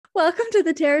Welcome to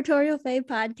the Territorial Fae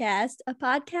podcast, a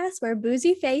podcast where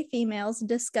boozy fae females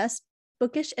discuss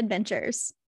bookish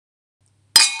adventures.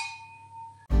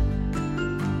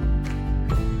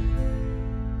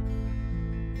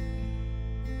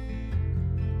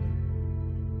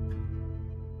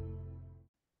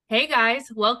 Hey guys,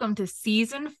 welcome to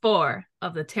season 4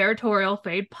 of the Territorial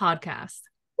Fade podcast.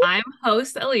 I'm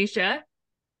host Alicia.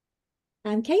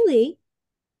 I'm Kaylee.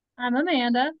 I'm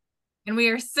Amanda. And we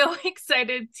are so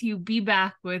excited to be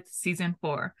back with season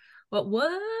 4. But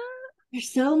what?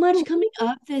 There's so much coming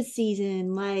up this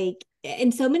season,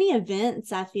 and so many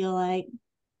events, I feel like.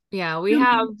 Yeah, we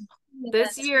have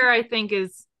this year, I think,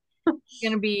 is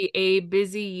going to be a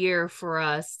busy year for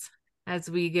us as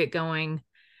we get going.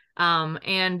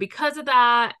 And because of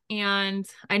that, and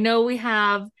I know we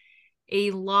have a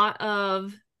lot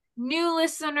of new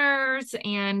listeners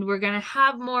and we're going to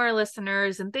have more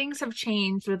listeners and things have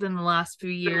changed within the last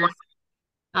few years.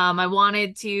 We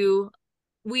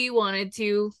wanted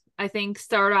to, I think,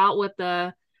 start out with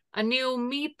a new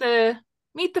Meet the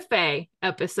Fae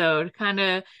episode, kind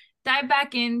of dive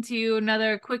back into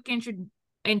another quick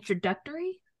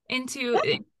introductory into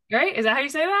it, right? Is that how you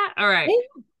say that? All right.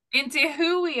 Into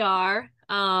who we are,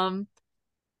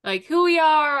 like who we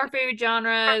are, our favorite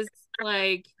genres,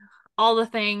 like all the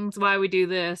things, why we do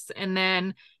this, and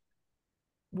then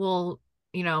we'll,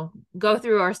 go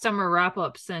through our summer wrap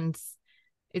up since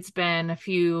it's been a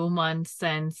few months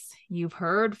since you've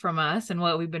heard from us and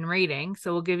what we've been reading.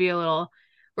 So we'll give you a little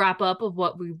wrap up of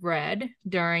what we've read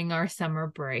during our summer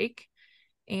break.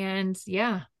 And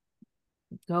yeah,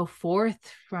 go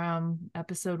forth from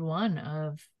episode 1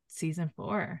 of season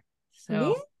 4.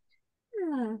 So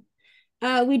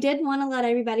we did want to let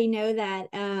everybody know that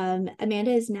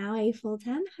Amanda is now a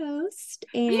full-time host,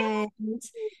 and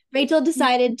Rachel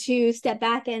decided to step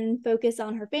back and focus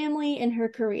on her family and her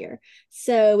career.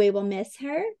 So we will miss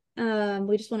her.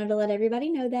 We just wanted to let everybody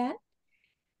know that.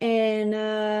 And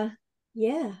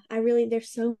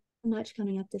there's so much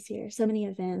coming up this year, so many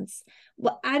events.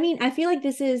 Well, I mean, I feel like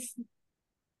this is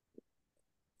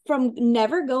from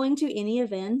never going to any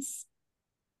events,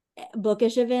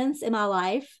 bookish events in my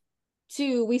life,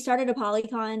 to we started a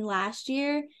Polycon last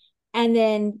year, and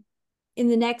then in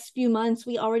the next few months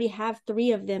we already have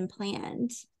 3 of them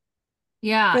planned.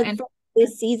 For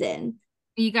this season.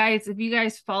 If you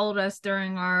guys followed us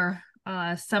during our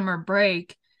summer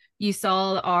break, you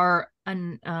saw our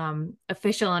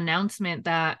official announcement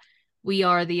that we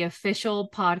are the official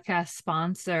podcast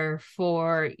sponsor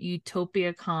for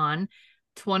UtopiaCon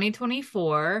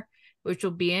 2024, which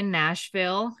will be in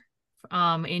Nashville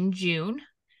in June.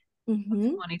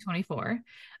 2024.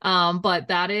 But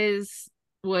that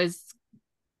was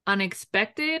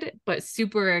unexpected but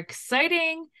super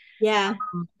exciting.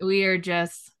 We are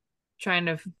just trying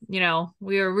to,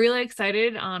 we are really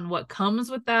excited on what comes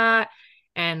with that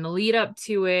and the lead up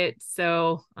to it.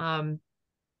 So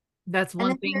that's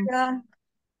one thing.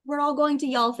 We're all going to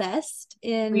Y'all Fest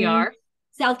in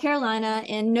South Carolina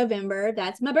in November.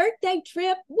 That's my birthday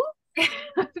trip.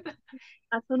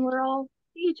 That's when we're all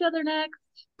see each other next.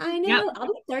 I know. Yep.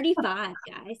 I'll be 35,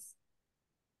 guys.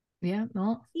 Yeah,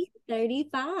 no.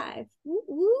 35.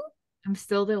 Woo-woo. I'm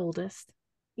still the oldest.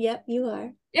 Yep, you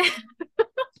are. Yeah.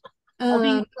 I'll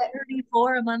be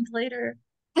 34 a month later.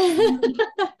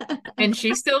 And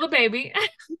she's still the baby.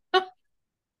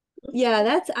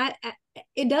 Yeah,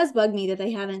 it does bug me that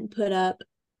they haven't put up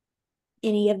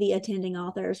any of the attending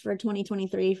authors for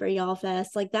 2023 for Y'all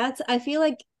Fest. Like I feel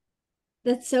like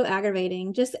that's so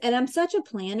aggravating. And I'm such a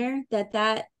planner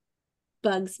that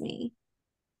bugs me.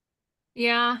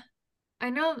 Yeah,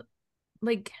 I know,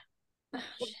 like,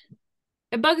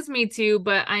 it bugs me too,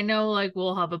 but I know, like,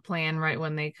 we'll have a plan right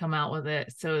when they come out with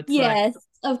it. So it's yes,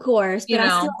 of course. But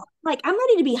I still, like, I'm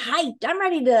ready to be hyped. I'm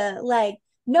ready to, like,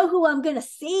 know who I'm gonna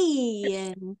see,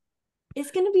 and it's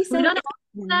gonna be so. We don't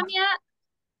know them yet.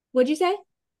 What'd you say?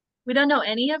 We don't know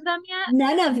any of them yet.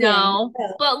 None of them. No,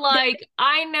 but like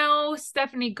I know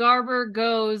Stephanie Garber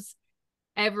goes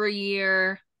every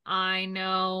year. I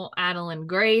know Adeline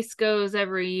Grace goes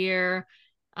every year.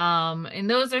 And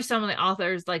those are some of the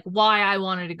authors, like, why I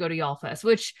wanted to go to Y'all Fest,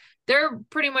 which they're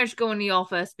pretty much going to Y'all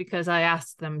Fest because I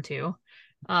asked them to.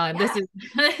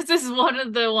 This is one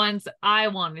of the ones I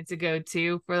wanted to go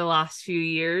to for the last few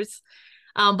years.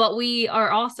 But we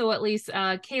are also, at least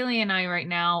Kaylee and I right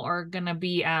now, are going to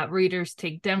be at Readers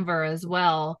Take Denver as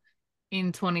well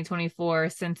in 2024.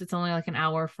 Since it's only like an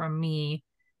hour from me,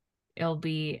 it'll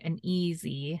be an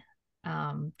easy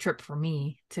trip for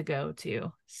me to go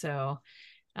to. So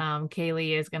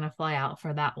Kaylee is going to fly out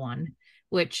for that one,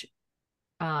 which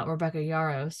Rebecca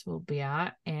Yaros will be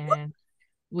at. And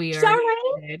we are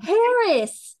Charlene excited.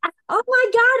 Harris. Oh my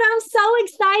God, I'm so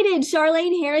excited.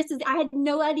 Charlene Harris I had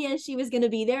no idea she was going to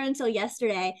be there until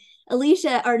yesterday.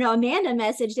 Amanda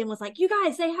messaged and was like, you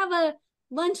guys, they have a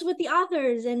lunch with the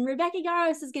authors and Rebecca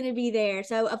Yarros is going to be there.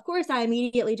 So, of course, I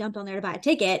immediately jumped on there to buy a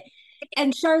ticket.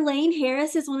 And Charlene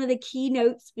Harris is one of the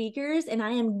keynote speakers, and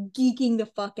I am geeking the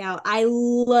fuck out. I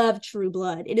love True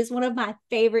Blood. It is one of my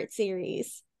favorite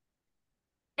series.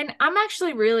 And I'm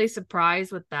actually really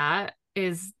surprised with that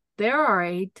is there are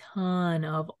a ton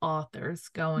of authors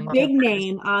going. Big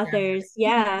name authors.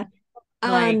 Yeah.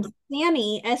 Like,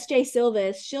 Sammy, SJ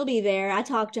Silvis, she'll be there. I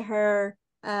talked to her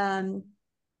a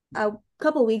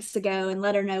couple weeks ago and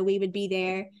let her know we would be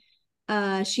there.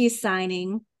 She's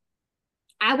signing.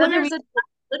 I want to there's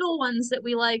little ones that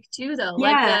we like too, though.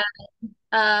 Yeah. Like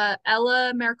the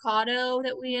Ella Mercado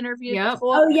that we interviewed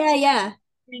before. Oh yeah.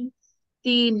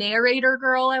 The narrator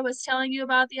girl I was telling you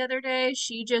about the other day,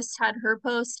 she just had her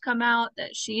post come out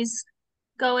that she's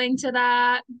going to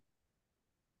that.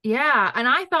 Yeah, and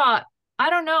I thought, I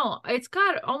don't know, it's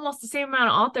got almost the same amount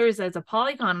of authors as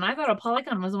ApollyCon, and I thought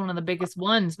ApollyCon was one of the biggest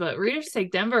ones, but Readers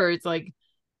Take Denver, it's like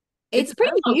it's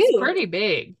pretty huge. Pretty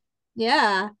big.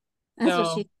 Yeah. That's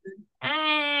what she said.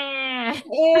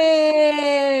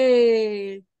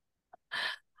 Hey.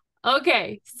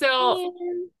 Okay, so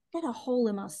got a hole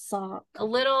in my sock. A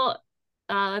little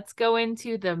let's go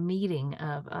into the meeting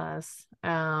of us.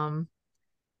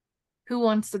 Who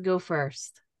wants to go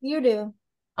first? You do.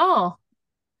 Oh,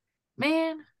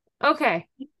 man. Okay.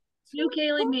 You,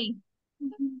 Kaylee, me.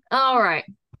 All right.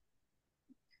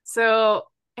 So,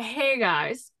 hey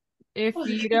guys, if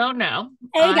you don't know,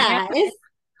 hey guys,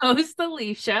 host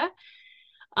Alicia.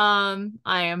 I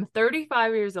am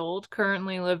 35 years old,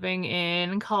 currently living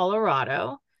in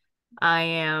Colorado. I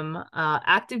am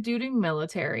active duty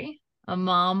military, a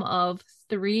mom of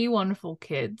 3 wonderful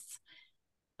kids.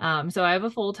 So I have a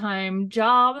full-time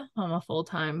job. I'm a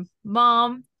full-time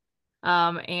mom.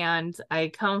 And I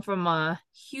come from a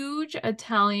huge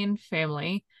Italian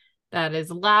family that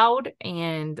is loud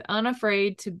and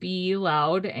unafraid to be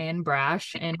loud and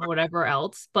brash and whatever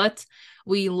else, but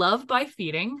we love by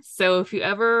feeding. So if you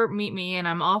ever meet me and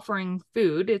I'm offering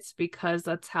food, it's because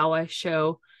that's how I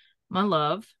show my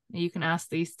love. You can ask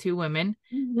these 2 women.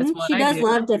 Mm-hmm. She does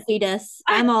love to feed us.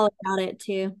 I'm all about it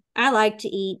too. I like to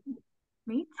eat.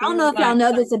 Me too. I don't know if y'all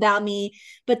know this about me,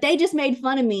 but they just made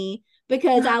fun of me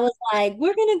because I was like,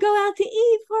 we're going to go out to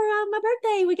eat for my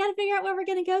birthday. We got to figure out where we're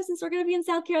going to go since we're going to be in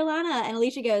South Carolina. And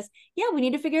Alicia goes, yeah, we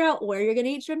need to figure out where you're going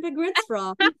to eat shrimp and grits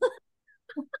from.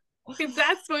 Because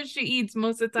that's what she eats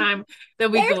most of the time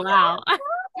that we go out.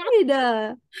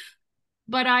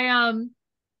 But I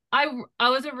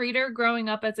was a reader growing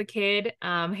up as a kid.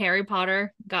 Harry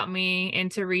Potter got me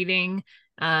into reading.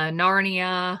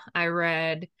 Narnia. I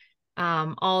read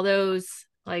all those,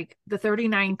 like the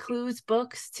 39 Clues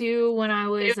books too when I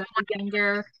was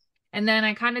younger. And then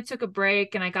I kind of took a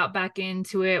break and I got back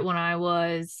into it when I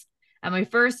was at my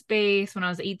first base when I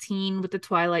was 18 with the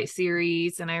Twilight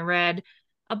series. And I read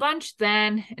a bunch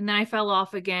then, and then I fell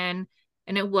off again.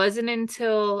 And it wasn't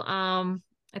until I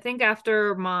think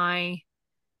after my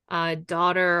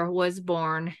daughter was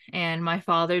born and my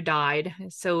father died,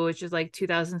 so which is like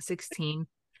 2016,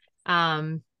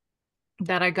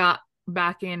 that I got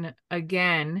back in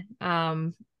again,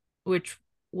 which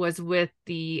was with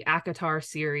the ACOTAR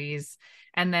series,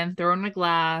 and then Throne of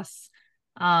Glass,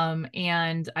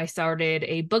 and I started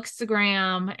a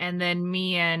Bookstagram, and then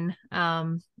me and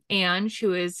Ange,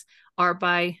 who is art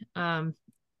by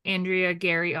Andrea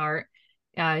Gary Art,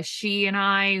 she and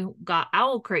I got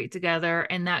Owl Crate together,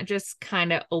 and that just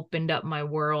kind of opened up my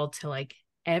world to like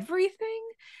everything.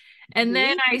 And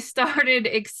then I started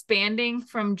expanding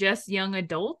from just young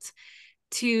adult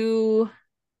to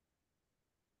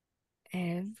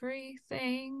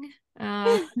everything.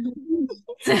 Mostly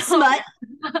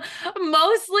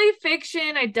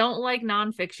fiction. I don't like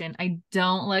nonfiction. I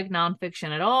don't like nonfiction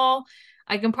at all.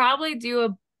 I can probably do a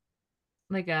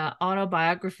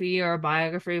autobiography or a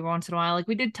biography once in a while. Like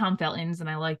we did Tom Felton's and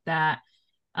I like that.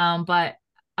 But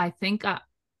I think I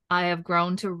have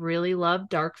grown to really love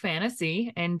dark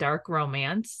fantasy and dark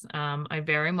romance. I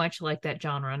very much like that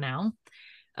genre now.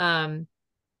 I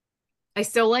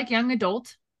still like young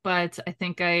adult, but I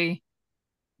think I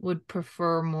would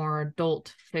prefer more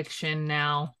adult fiction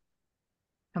now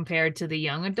compared to the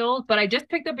young adult. But I just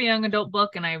picked up a young adult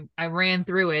book and I ran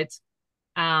through it.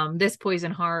 This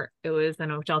Poison Heart, it was, I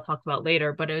know, which I'll talk about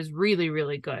later, but it was really,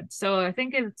 really good. So I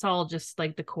think it's all just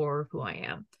like the core of who I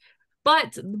am.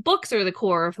 But the books are the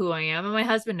core of who I am, and my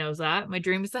husband knows that. My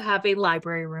dream is to have a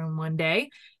library room one day.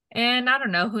 And I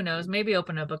don't know, who knows, maybe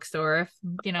open a bookstore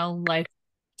if, life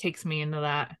takes me into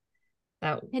that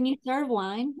Can you serve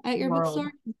wine at your world.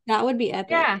 bookstore? That would be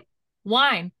epic. Yeah.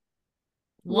 Wine.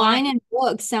 Wine and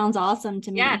books sounds awesome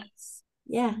to me. Yes.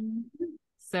 Yeah.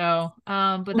 So,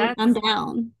 but I'm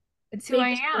down. That's who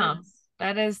I am.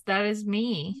 That is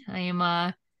me. I am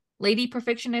a lady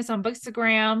perfectionist on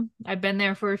Bookstagram. I've been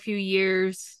there for a few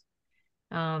years.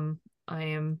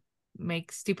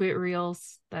 Make stupid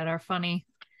reels that are funny.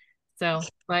 So,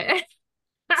 but at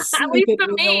least to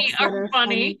me are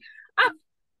funny.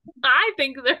 I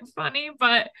think they're funny,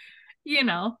 but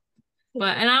and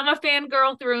I'm a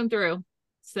fangirl through and through.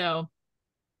 So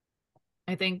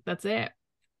I think that's it.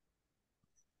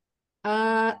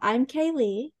 I'm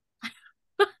Kaylee.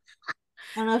 I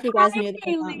don't know if you guys knew that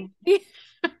about me.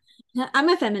 I'm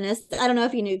a feminist. I don't know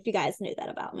if you guys knew that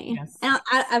about me. Yes. And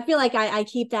I feel like I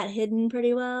keep that hidden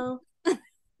pretty well.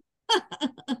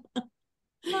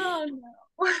 Oh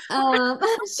no.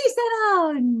 She said,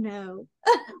 "Oh no."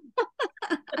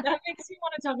 That makes me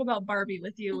want to talk about Barbie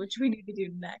with you, which we need to do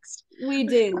next. We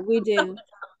do.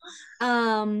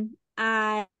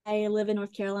 I live in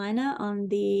North Carolina on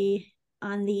the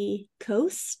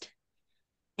coast,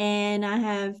 and I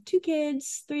have 2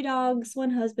 kids, 3 dogs, 1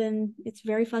 husband. It's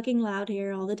very fucking loud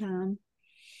here all the time.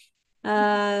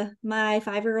 My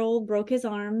 5-year-old broke his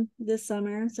arm this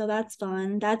summer, so that's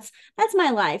fun. That's my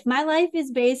life. My life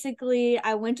is basically,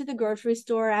 I went to the grocery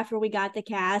store after we got the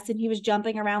cast, and he was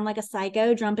jumping around like a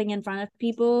psycho, jumping in front of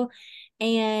people,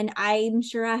 and I'm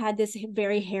sure I had this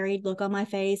very harried look on my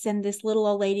face, and this little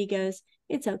old lady goes,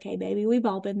 "It's okay, baby, we've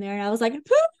all been there." And I was like,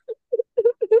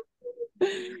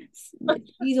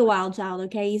 he's a wild child.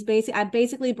 Okay, I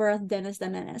basically birthed Dennis the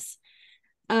Menace.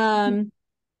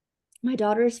 My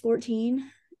daughter is 14.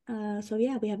 So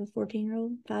yeah, we have a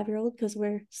 14-year-old, 5-year-old, because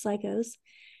we're psychos.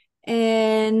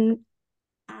 And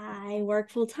I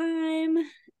work full time,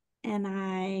 and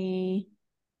I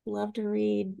love to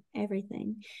read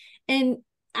everything. And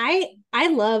I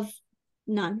love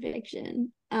nonfiction.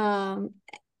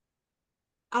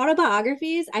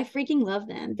 Autobiographies, I freaking love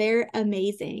them. They're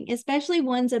amazing, especially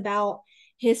ones about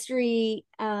history,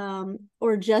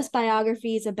 or just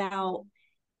biographies about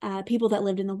people that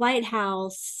lived in the White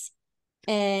House,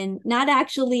 and not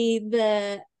actually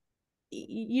the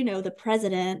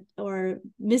president or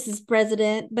Mrs.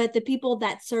 President, but the people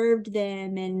that served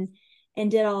them and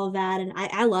did all of that. And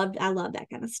I love that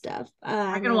kind of stuff.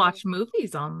 I can watch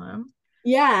movies on them.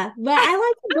 Yeah, but I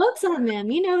like the books on them.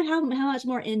 You know how much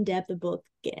more in-depth a book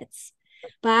gets.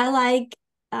 But I like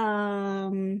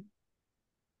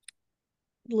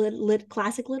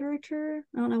classic literature.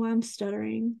 I don't know why I'm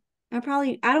stuttering. I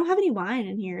don't have any wine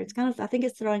in here. I think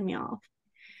it's throwing me off.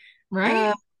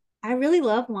 Right. I really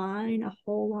love wine a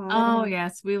whole lot. Oh,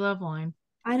 yes, we love wine.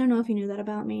 I don't know if you knew that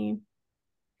about me.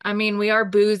 I mean, we are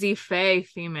boozy fae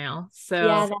female,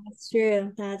 so. Yeah,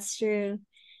 that's true.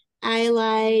 I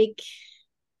like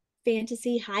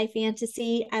fantasy, high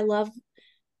fantasy. I love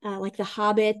like The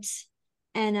Hobbit.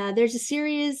 And there's a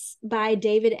series by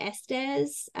David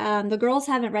Estes. The girls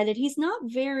haven't read it. He's not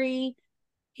very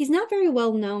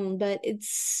well known, but it's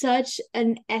such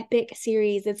an epic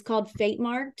series. It's called Fate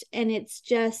Marked, and it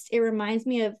reminds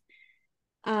me of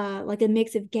like a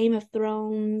mix of Game of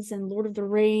Thrones and Lord of the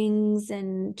Rings,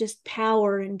 and just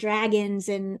power and dragons,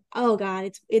 and oh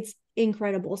god, it's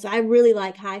incredible. So I really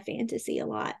like high fantasy a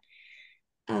lot.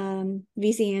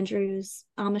 VC Andrews,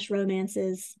 Amish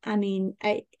romances. I mean,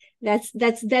 that's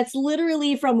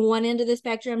literally from one end of the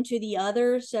spectrum to the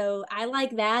other. So I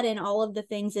like that and all of the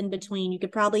things in between. You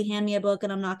could probably hand me a book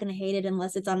and I'm not going to hate it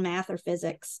unless it's on math or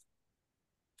physics.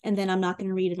 And then I'm not going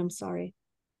to read it. I'm sorry.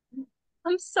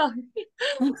 I'm sorry.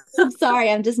 I'm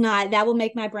sorry. I'm just not. That will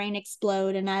make my brain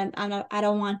explode, and I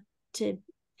don't want to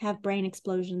have brain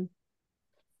explosion.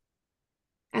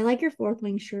 I like your Fourth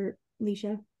Wing shirt,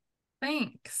 Leisha.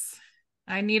 Thanks.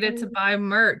 I needed to buy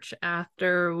merch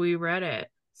after we read it.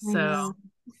 So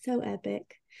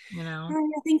epic.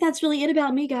 I think that's really it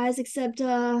about me, guys, except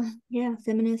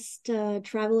feminist,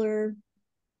 traveler,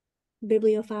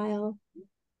 bibliophile.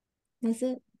 That's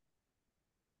it.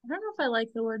 I don't know if I like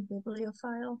the word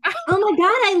bibliophile. Oh my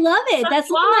god, I love it. That's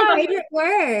one of my favorite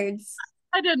words.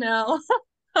 I don't know.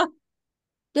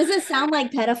 Does it sound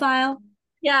like pedophile?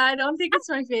 Yeah, I don't think it's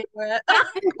my favorite.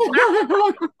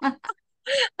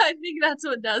 I think that's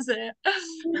what does it.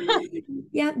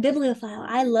 Yeah, bibliophile.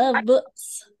 I love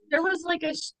books. There was like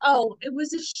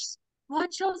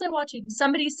what show was I watching?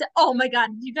 Somebody said, oh my god,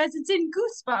 you guys, it's in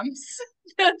Goosebumps.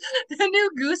 The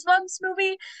new Goosebumps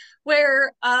movie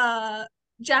where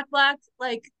Jack Black,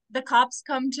 like, the cops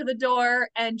come to the door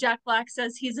and Jack Black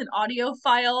says he's an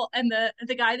audiophile, and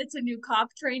the guy that's a new cop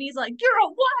trainee's like, "You're a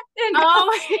what?" And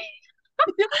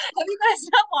Have you guys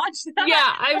not watched that?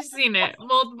 Yeah, I've seen it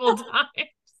multiple times.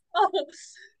 Oh,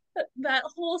 that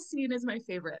whole scene is my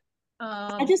favorite.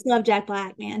 I just love Jack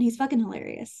Black, man. He's fucking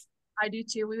hilarious. I do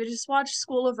too. We would just watch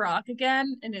School of Rock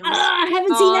again, and it was I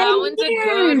haven't seen Oh, that that in one's a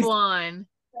good years. one.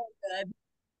 so good.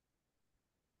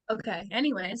 Okay.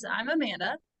 Anyways, I'm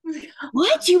Amanda.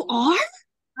 What, you are?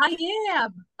 I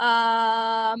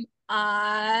am.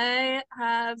 I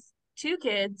have 2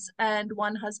 kids and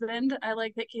 1 husband. I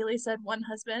like that Kaylee said 1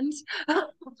 husband.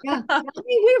 Yeah. I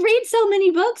mean, we read so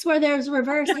many books where there's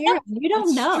reverse hero. You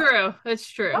don't That's know. true. That's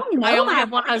true. don't know I only my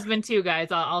have one life. husband too, guys.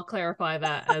 I'll clarify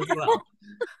that as well.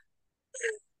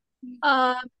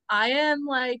 I am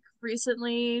like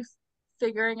recently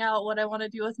figuring out what I want to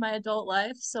do with my adult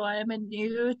life. So I am a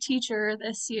new teacher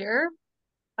this year.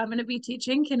 I'm going to be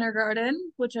teaching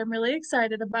kindergarten, which I'm really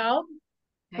excited about.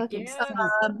 Heck Fucking yeah.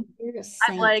 saint. You're a I've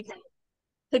saint. like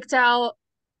picked out,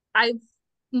 I've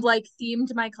like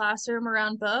themed my classroom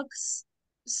around books.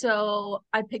 So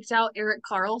I picked out Eric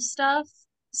Carle stuff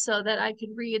so that I could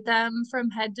read them from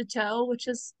head to toe, which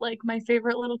is like my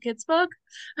favorite little kids book.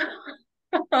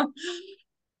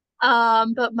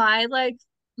 But my like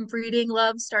reading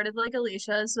love started like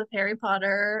Alicia's with Harry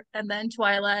Potter and then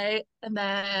Twilight, and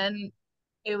then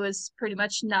it was pretty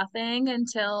much nothing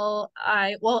until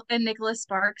and Nicholas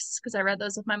Sparks, because I read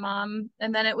those with my mom,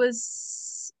 and then it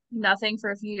was nothing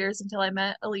for a few years until I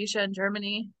met Alicia in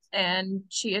Germany, and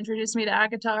she introduced me to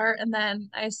ACOTAR, and then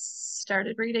I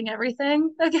started reading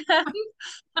everything again.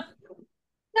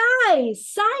 Nice.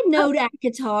 Side note at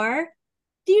guitar.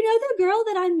 Do you know the girl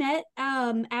that I met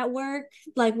at work,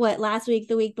 like what, last week,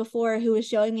 the week before, who was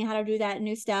showing me how to do that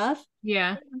new stuff?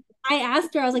 Yeah. I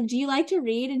asked her, I was like, do you like to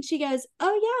read? And she goes,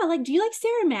 oh yeah, like, do you like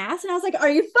Sarah Maas? And I was like, are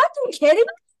you fucking kidding me?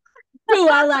 Do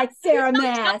I like Sarah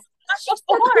Maas? She's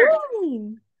the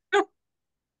queen.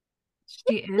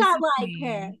 She is I the like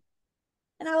her. queen.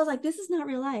 And I was like, this is not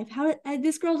real life. How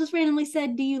this girl just randomly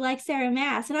said, do you like Sarah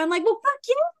Maas? And I'm like, well, fuck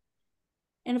you.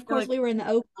 And of course, like, we were in the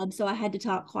O Club, so I had to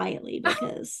talk quietly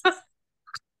because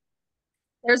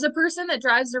there's a person that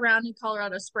drives around in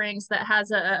Colorado Springs that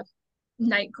has a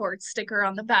night court sticker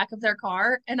on the back of their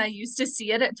car, and I used to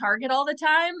see it at Target all the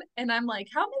time, and I'm like,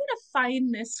 how am I gonna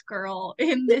find this girl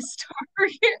in this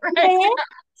Target right yeah, now?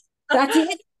 that's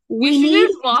it. You We should need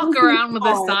just walk business around with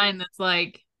a cards. sign that's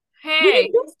like, We hey,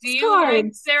 need business do you like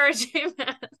cards. Sarah J.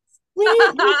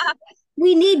 Maas?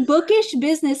 We need bookish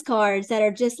business cards that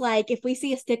are just like, if we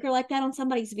see a sticker like that on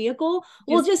somebody's vehicle,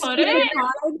 we'll just put leave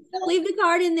it the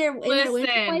card in their window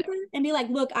Listen, wiper and be like,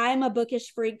 look, I'm a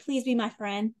bookish freak. Please be my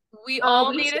friend. we Oh, all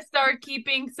we need should- to start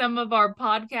keeping some of our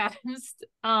podcast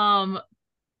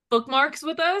bookmarks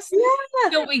with us Yeah.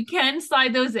 so we can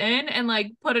slide those in and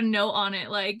like put a note on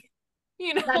it, like,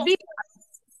 you know, that'd be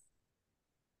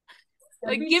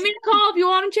like give me a call if you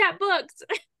want to chat books.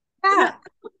 Yeah.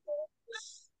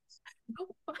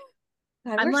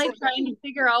 God, I'm we're like so trying to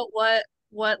figure out what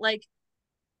like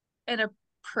an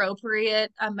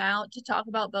appropriate amount to talk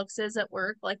about books is at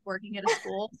work, like working at a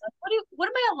school. Like, what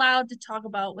am I allowed to talk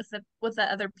about with the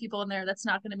other people in there that's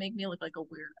not going to make me look like a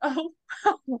weirdo?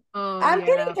 Oh, I'm yeah.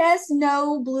 gonna guess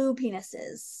no blue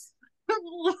penises.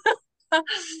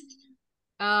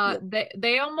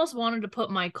 They almost wanted to put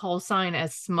my call sign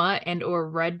as smut and or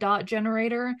red dot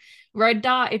generator. Red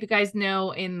dot, if you guys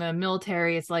know, in the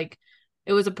military, it's like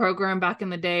it was a program back in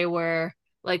the day where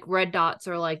like red dots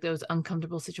are like those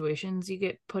uncomfortable situations you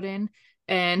get put in,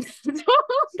 and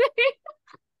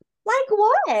Like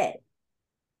what?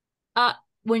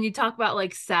 when you talk about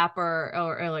like sapper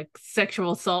or like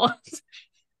sexual assault.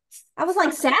 I was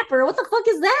like, sapper, what the fuck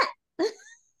is that?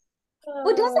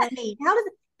 What does that mean? How does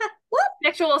it what?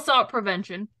 Sexual assault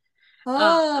prevention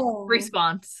Oh,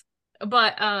 response,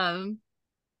 but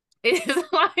it's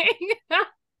like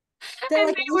so and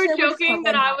like they were Alicia would joking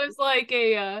that find I out. was like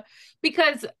a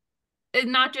because it's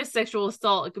not just sexual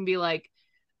assault, it can be like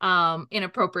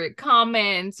inappropriate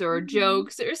comments or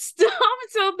jokes or stuff.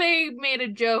 So they made a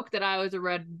joke that I was a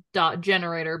red dot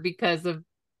generator because of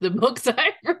the books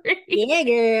I read. Yeah,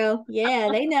 girl. Yeah,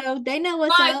 they know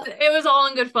what's up. But it was all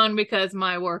in good fun because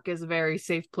my work is a very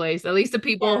safe place. At least the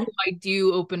people who I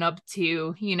do open up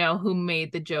to, you know, who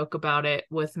made the joke about it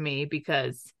with me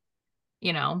because,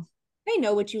 you know, They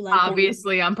know what you like.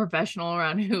 obviously I'm professional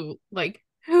around who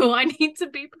I need to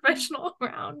be professional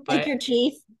around. But Like your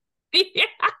chief. yeah,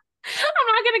 I'm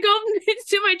not gonna go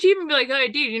to my chief and be like, "Oh,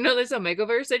 dude, you know this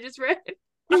Omegaverse I just read."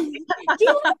 Can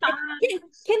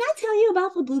I tell you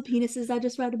about the blue penises I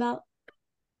just read about?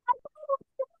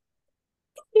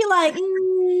 Be like,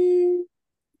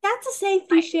 that's a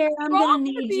safety share. I'm gonna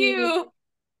need you.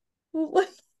 What?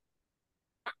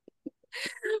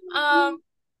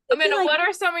 Amanda, like- what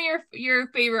are some of your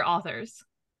favorite authors?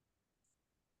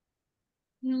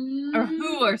 Or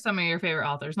who are some of your favorite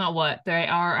authors? Not what. They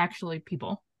are actually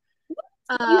people. You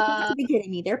have to be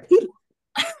kidding me. They're people.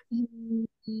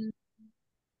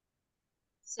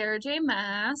 Sarah J.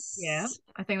 Maas. Yeah,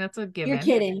 I think that's a given. You're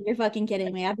kidding. You're fucking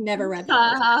kidding me. I've never read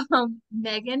those.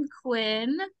 Megan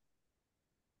Quinn.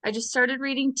 I just started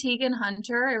reading Tegan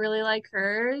Hunter. I really like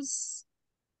hers.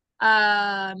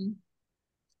 Hannah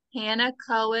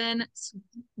Cohen.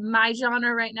 My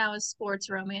genre right now is sports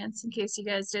romance, in case you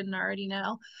guys didn't already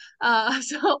know.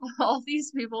 So all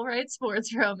these people write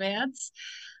sports romance.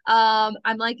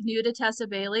 I'm like new to Tessa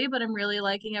Bailey, but I'm really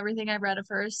liking everything I've read of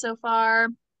hers so far.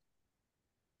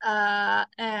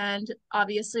 And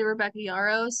obviously Rebecca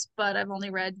Yarros, but I've only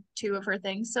read 2 of her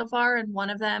things so far, and one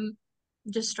of them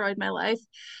destroyed my life.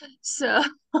 So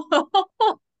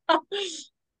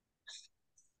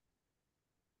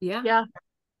yeah.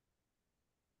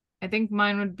 I think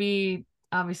mine would be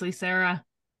obviously Sarah,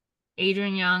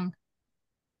 Adrienne Young,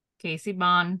 Casey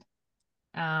Bond,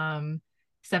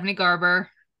 Stephanie Garber.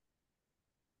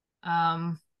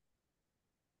 Yeah,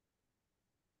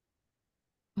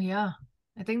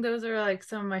 I think those are like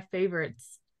some of my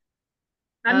favorites.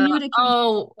 I'm new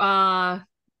to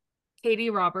Katie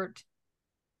Robert.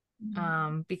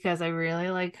 Because I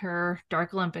really like her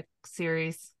Dark Olympic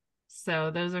series. So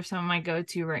those are some of my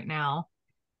go-to right now.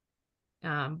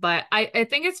 But I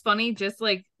think it's funny just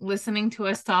like listening to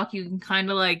us talk, you can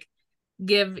kind of like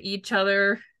give each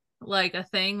other like a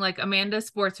thing. Like Amanda's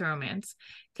sports romance,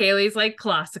 Kaylee's like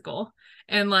classical,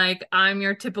 and like I'm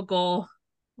your typical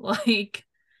like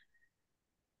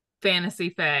fantasy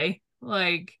fae.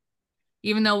 Like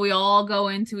even though we all go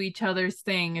into each other's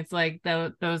thing, it's like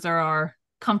those are our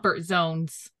comfort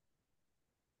zones.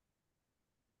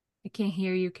 I can't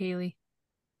hear you, Kaylee.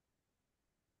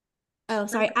 Oh,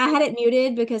 sorry. I had it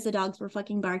muted because the dogs were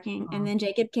fucking barking. Oh. And then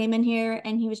Jacob came in here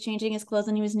and he was changing his clothes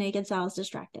and he was naked, so I was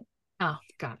distracted. Oh,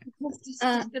 got it.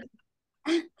 I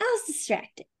was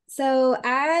distracted. So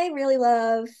I really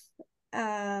love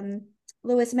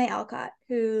Louisa May Alcott,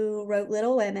 who wrote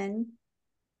Little Women.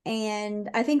 And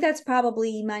I think that's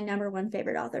probably my #1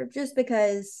 favorite author, just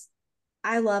because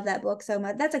I love that book so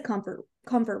much. That's a comfort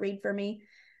read for me.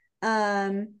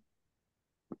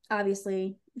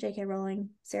 Obviously J.K. Rowling,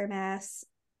 Sarah Maas,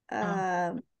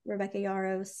 Rebecca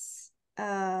Yarros.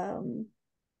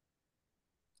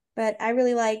 But I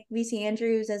really like V.C.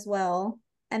 Andrews as well.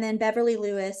 And then Beverly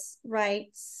Lewis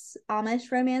writes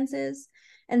Amish romances.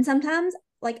 And sometimes,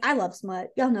 like, I love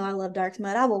smut. Y'all know I love dark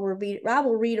smut. I will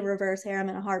read a reverse harem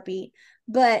in a heartbeat.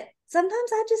 But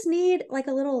sometimes I just need like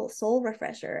a little soul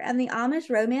refresher. And the Amish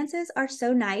romances are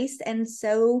so nice and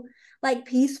so like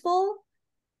peaceful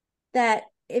that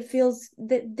it feels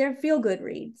that they're feel good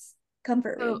reads,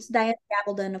 comfort reads. Diana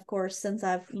Gabaldon, of course, since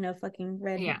I've fucking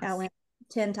read Outlander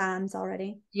 10 times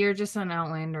already. You're just an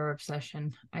Outlander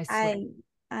obsession. I swear.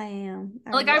 I am.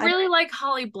 I really like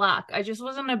Holly Black. I just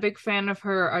wasn't a big fan of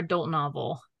her adult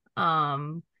novel.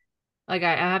 Like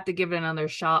I have to give it another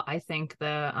shot. I think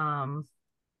the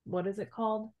what is it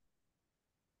called?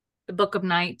 The Book of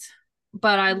Night.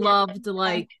 But I loved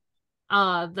like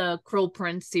the Cruel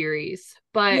Prince series.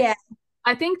 But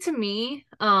I think to me,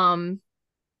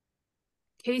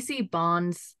 Casey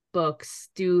Bond's books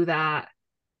do that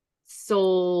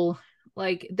soul,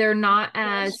 like they're not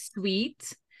as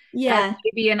sweet as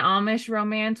maybe an Amish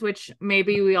romance, which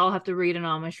maybe we all have to read an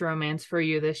Amish romance for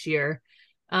you this year.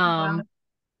 But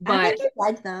I think you'd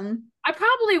like them. I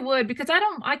probably would, because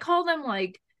I call them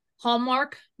like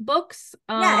Hallmark books.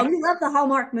 And you love the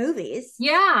Hallmark movies.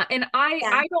 Yeah, and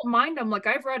I don't mind them. Like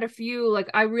I've read a few, like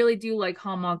I really do like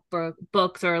Hallmark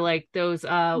books, or like those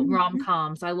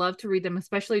rom-coms. I love to read them,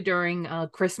 especially during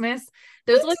Christmas.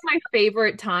 Those are like my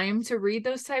favorite time to read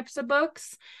those types of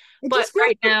books. But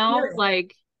right now,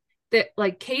 like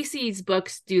Casey's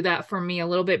books do that for me a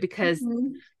little bit, because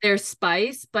there's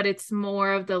spice, but it's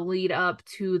more of the lead up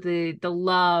to the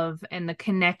love and the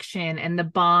connection and the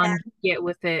bond you get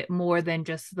with it, more than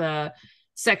just the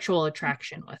sexual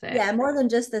attraction with it. Yeah, more than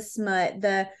just the smut.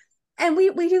 And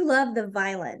we do love the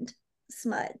violent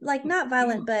smut. Like not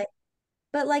violent, but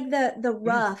like the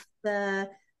rough, the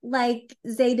like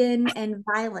Xaden and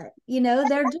Violet.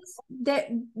 They're just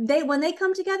they when they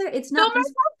come together, it's not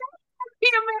this.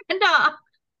 Amanda,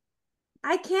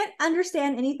 I can't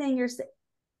understand anything you're saying.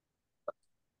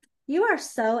 You are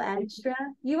so extra.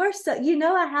 You are so.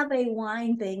 I have a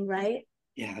wine thing, right?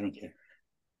 Yeah, I don't care.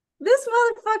 This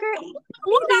motherfucker.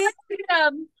 What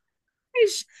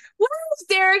is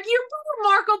Derek? You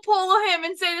Marco Polo him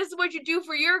and say this is what you do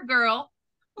for your girl.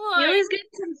 Haley's getting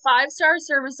some 5-star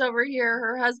service over here.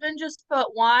 Her husband just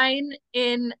put wine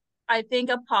in, I think,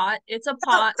 a pot. It's a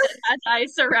pot that has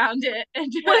ice around it,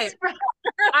 and Wait. just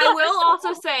I will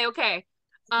also say, okay,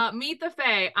 Meet the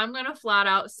Fae, I'm gonna flat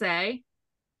out say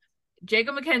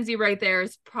Jacob McKenzie right there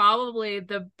is probably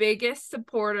the biggest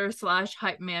supporter slash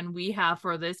hype man we have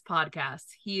for this podcast.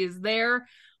 He is there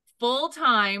full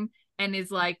time and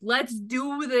is like, let's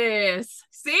do this.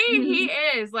 See, he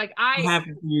is like, I'm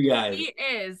happy for you guys. He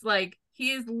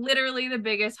is literally the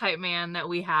biggest hype man that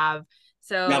we have.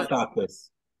 So Now stop this.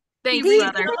 Thanks, he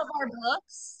brother. reads all of our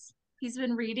books. He's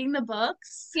been reading the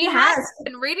books. He has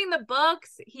been reading the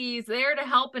books. He's there to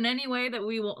help in any way that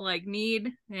we will like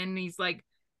need, and he's like,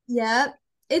 yep.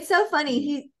 It's so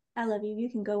funny. I love you.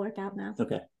 You can go work out now.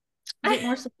 Okay. Get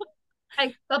more support.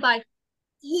 Hey, bye-bye.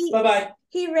 Bye-bye.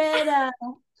 He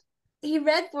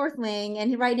read Fourth Wing,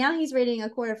 and right now he's reading A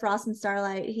Court of Frost and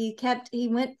Starlight. He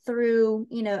went through,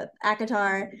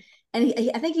 ACOTAR,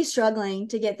 and I think he's struggling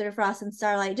to get through Frost and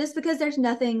Starlight just because there's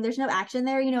no action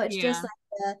there.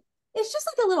 It's just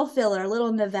like a little filler, a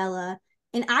little novella.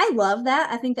 And I love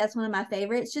that. I think that's one of my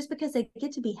favorites just because they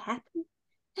get to be happy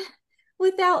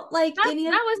without like any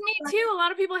of that was me too. A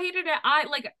lot of people hated it.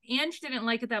 Ange didn't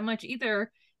like it that much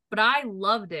either, but I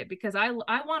loved it because I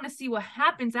want to see what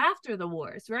happens after the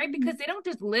wars, right? Because they don't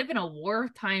just live in a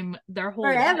wartime their whole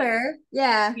forever.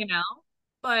 life, yeah.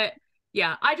 But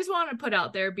yeah, I just want to put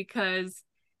out there because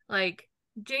like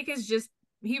Jake is just,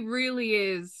 he really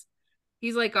is,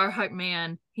 he's like our hype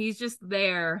man. He's just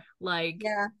there, like,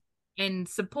 and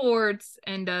supports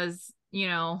and does,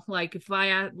 like if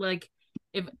I like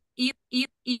if eat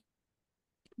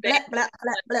blah, blah,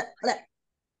 blah, blah.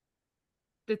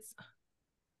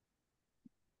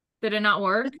 Did it not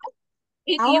work?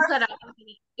 You cut out.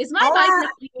 Is my mic not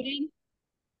muting?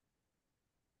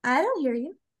 I don't hear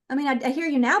you. I mean, I hear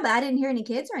you now, but I didn't hear any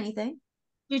kids or anything.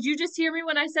 Did you just hear me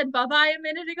when I said bye-bye a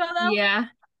minute ago, though? Yeah.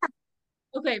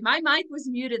 Okay, my mic was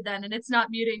muted then, and it's not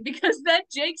muting because then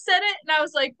Jake said it, and I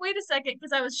was like, wait a second,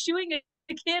 because I was shooing a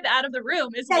kid out of the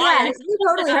room. We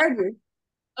totally heard you.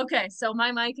 Okay, so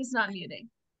my mic is not muting.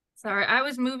 Sorry, I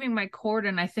was moving my cord,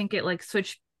 and I think it like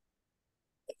switched.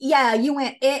 Yeah, you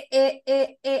went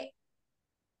it.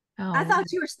 Oh. I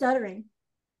thought you were stuttering.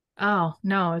 Oh,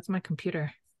 no, it's my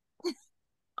computer.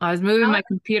 I was moving my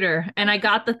computer, and I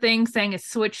got the thing saying it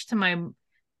switched to my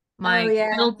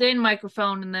built-in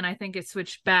microphone, and then I think it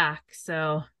switched back.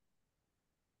 So,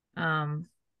 yeah,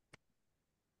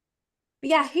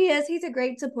 he is. He's a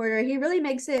great supporter. He really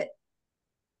makes it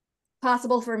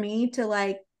possible for me to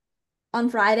like on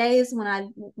Fridays when I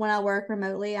work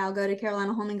remotely, I'll go to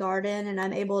Carolina Home and Garden, and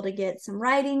I'm able to get some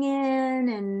writing in,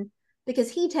 and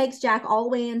because he takes Jack all the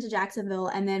way into Jacksonville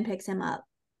and then picks him up.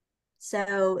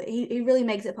 So he really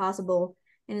makes it possible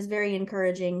and is very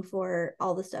encouraging for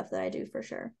all the stuff that I do for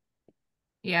sure.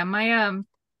 Yeah, my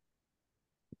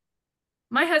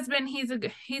husband, he's a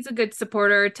good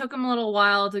supporter. It took him a little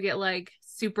while to get like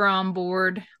super on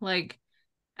board. Like,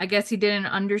 I guess he didn't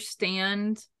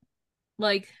understand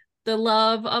like the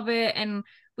love of it. And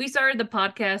we started the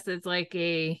podcast as like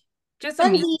a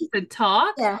means to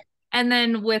talk. Yeah. And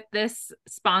then with this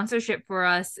sponsorship for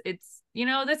us, it's,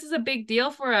 this is a big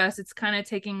deal for us. It's kind of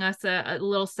taking us a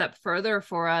little step further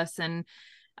for us, and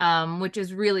which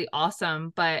is really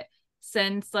awesome. But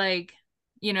since like,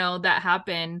 that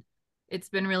happened, it's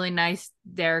been really nice.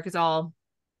 Derek is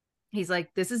he's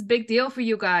like, this is big deal for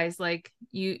you guys. Like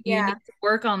you need to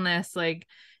work on this. Like,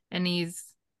 and he's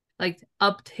like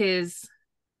upped his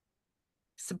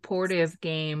supportive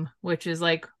game, which is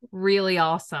like really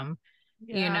awesome,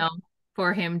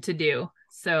 for him to do.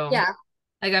 So yeah.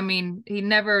 Like, I mean, he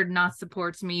never not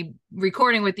supports me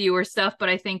recording with you or stuff, but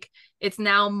I think it's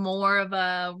now more of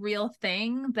a real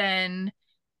thing than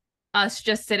us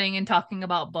just sitting and talking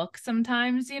about books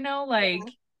sometimes, like.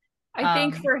 I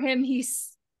think for him,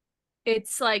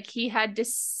 it's like he had to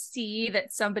see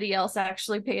that somebody else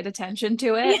actually paid attention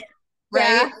to it.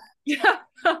 Right? Yeah.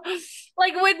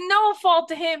 Like with no fault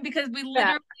to him, because we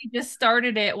literally just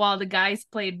started it while the guys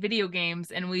played video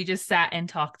games and we just sat and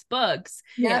talked books.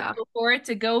 Yeah. So for it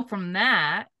to go from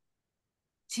that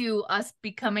to us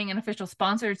becoming an official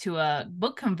sponsor to a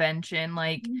book convention,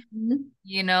 like,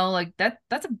 like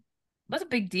that's a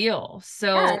big deal.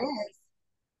 So, yeah,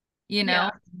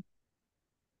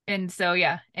 it is. And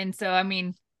so, I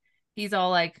mean, he's all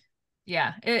like,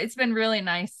 it's been really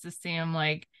nice to see him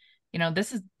like,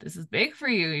 this is big for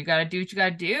you. You got to do what you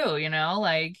got to do,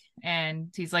 like,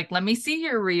 and he's like, let me see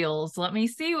your reels. Let me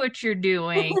see what you're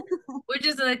doing, which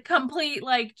is a complete,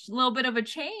 like, little bit of a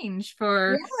change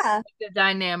for the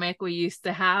dynamic we used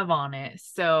to have on it.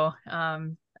 So,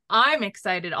 I'm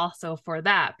excited also for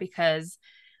that because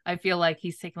I feel like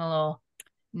he's taking a little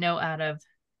note out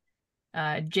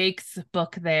of Jake's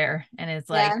book there and is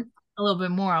like a little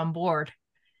bit more on board.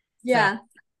 Yeah. So,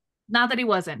 not that he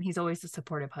wasn't. He's always a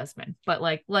supportive husband, but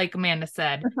like Amanda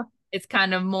said, it's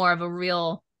kind of more of a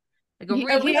real, like a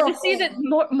real. We had to see that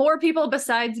more people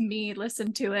besides me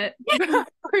listen to it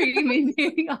for even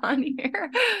being on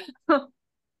here.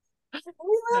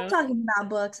 We love talking about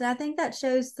books, and I think that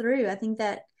shows through. I think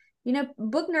that, you know,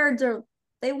 book nerds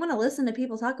they want to listen to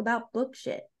people talk about book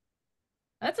shit.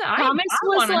 Thomas I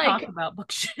want to talk about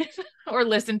book shit or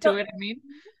listen to it. I mean,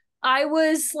 I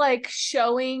was like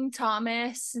showing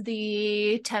Thomas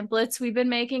the templates we've been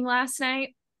making last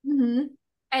night. Mm-hmm.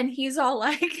 And he's all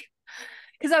like,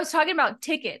 because I was talking about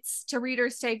tickets to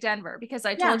Readers Take Denver, because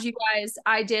I told you guys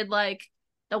I did like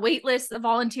the wait list, the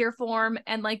volunteer form,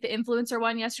 and like the influencer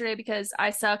one yesterday because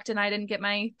I sucked and I didn't get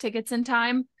my tickets in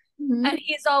time. Mm-hmm. And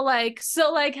he's all like,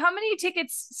 so like, how many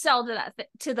tickets sell to that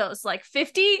to those? Like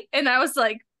 50? And I was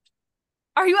like,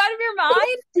 are you out of your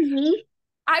mind? Mm-hmm.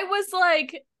 I was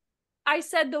like, I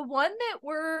said the one that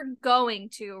we're going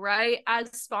to, right, as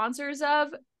sponsors of,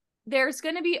 there's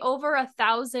going to be over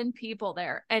 1,000 people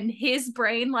there. And his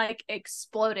brain like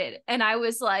exploded. And I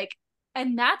was like,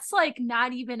 and that's like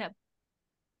not even a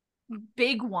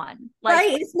big one. Like,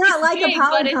 right. It's not like big, a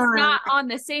Polycon. But it's not on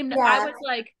the same. Yeah. I was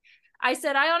like, I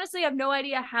said, I honestly have no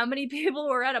idea how many people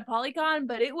were at a Polycon,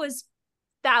 but it was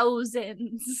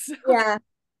thousands. Yeah.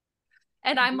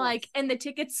 And I'm like, and the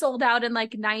tickets sold out in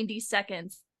like 90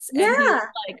 seconds. And he was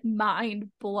like mind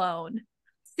blown.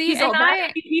 See,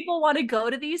 and people want to go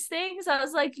to these things. I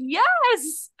was like,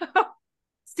 yes.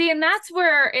 See, and that's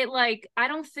where it like, I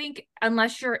don't think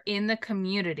unless you're in the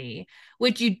community,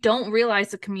 which you don't realize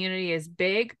the community is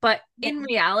big, but in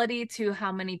reality to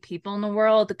how many people in the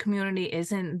world, the community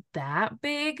isn't that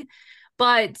big.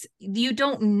 But you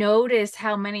don't notice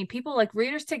how many people, like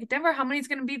Readers Take Denver, how many is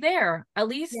going to be there? At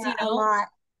least, you know, a lot.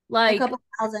 Like a couple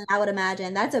thousand, I would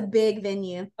imagine. That's a big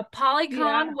venue. A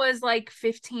Polycon was like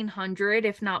 1,500,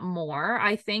 if not more,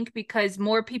 I think, because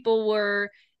more people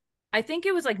were, I think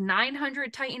it was like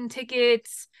 900 Titan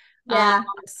tickets.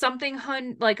 Something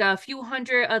like a few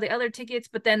hundred of the other tickets.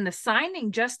 But then the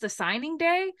signing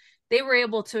day, they were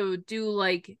able to do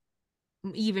like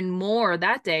even more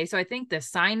that day. So I think the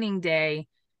signing day,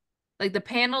 like the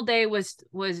panel day was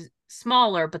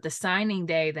smaller, but the signing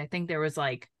day, I think there was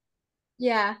like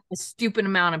a stupid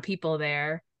amount of people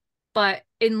there. But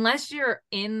unless you're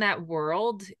in that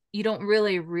world, you don't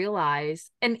really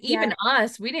realize. And even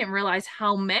us, we didn't realize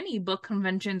how many book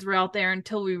conventions were out there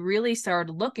until we really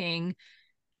started looking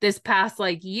this past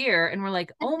like year. And we're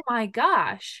like, oh my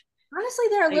gosh. Honestly,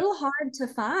 they're a little hard to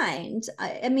find.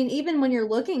 I mean, even when you're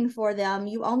looking for them,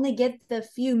 you only get the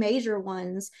few major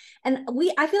ones. And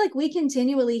I feel like we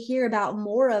continually hear about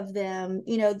more of them,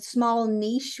 you know, small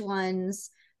niche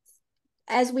ones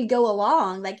as we go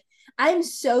along. Like, I'm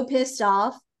so pissed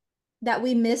off that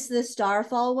we missed the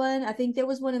Starfall one. I think there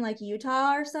was one in like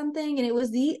Utah or something, and it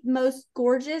was the most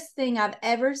gorgeous thing I've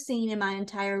ever seen in my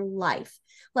entire life.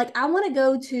 Like, I want to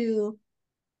go to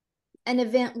an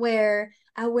event where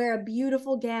I wear a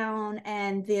beautiful gown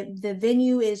and the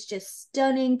venue is just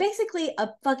stunning. Basically a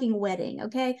fucking wedding,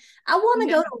 okay? I want to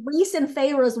go to Reese and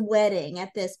Feyre's wedding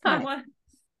at this point.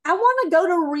 I want to go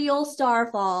to real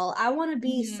Starfall. I want to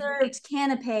be served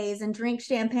canapes and drink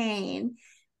champagne.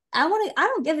 I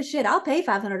don't give a shit. I'll pay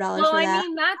 $500 for that. Well, I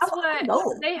mean, that's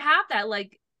what they have that.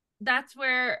 Like, that's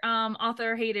where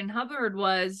author Hayden Hubbard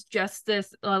was just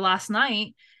this last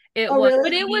night. Really?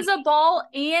 But it was a ball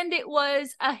and it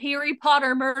was a Harry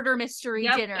Potter murder mystery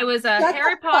dinner. It was a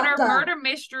Harry Potter murder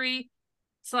mystery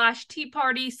 / tea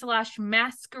party /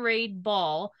 masquerade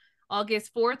ball,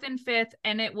 August 4th and 5th,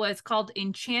 and it was called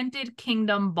Enchanted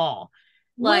Kingdom Ball.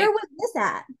 Where was this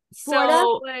at? Florida?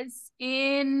 So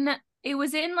it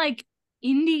was in like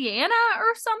Indiana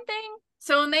or something.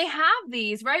 So, and they have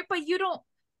these, right? But you don't,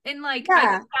 in like,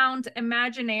 I found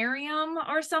Imaginarium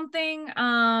or something.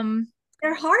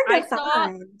 They're hard to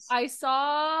find. I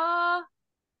saw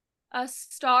a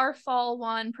Starfall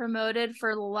one promoted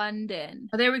for London.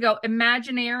 Oh, there we go.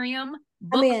 Imaginarium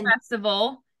Book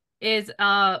Festival is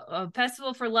a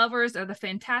festival for lovers of the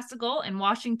fantastical in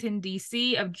Washington,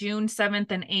 D.C. of June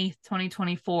 7th and 8th,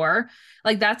 2024.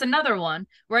 Like, that's another one,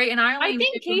 right? And I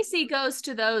think Casey goes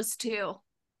to those too.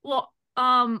 Well,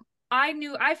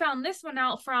 I found this one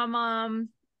out from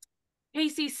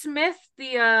Casey Smith,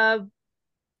 the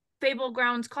Fable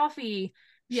Grounds Coffee.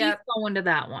 She's going to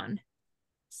that one.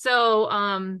 So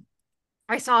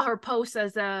I saw her post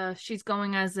as she's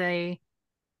going as a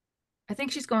I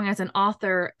think she's going as an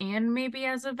author and maybe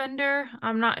as a vendor.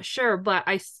 I'm not sure, but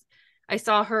I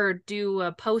saw her do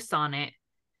a post on it.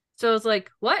 So I was like,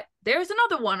 what? There's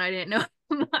another one I didn't know.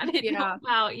 I didn't know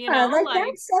about,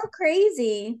 that's so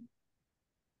crazy.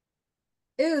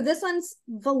 Ooh, this one's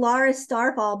Valaris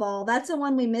Starfall Ball. That's the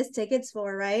one we missed tickets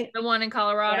for, right? The one in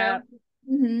Colorado?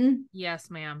 Yeah. Mm-hmm. Yes,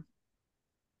 ma'am.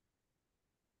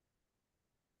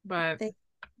 But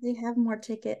they have more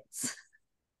tickets.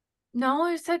 No,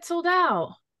 it said sold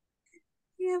out.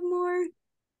 You have more?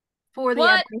 For the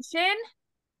admission?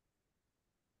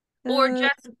 Or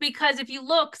just because if you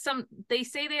look, they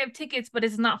say they have tickets, but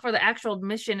it's not for the actual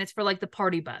admission, it's for like the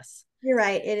party bus. You're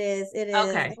right. It is. It is.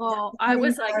 Okay. Oh, I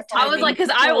was like,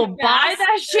 because I will buy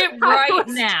that shit right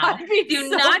now. Do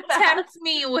not tempt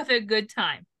me with a good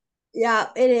time. Yeah,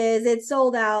 it is. It's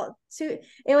sold out. It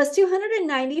was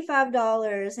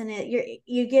 $295, and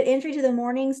you get entry to the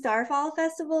Morning Starfall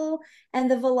Festival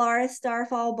and the Valaris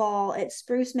Starfall Ball at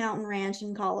Spruce Mountain Ranch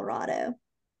in Colorado.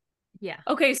 Yeah.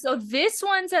 Okay, so this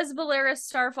one says Valaris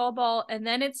Starfall Ball, and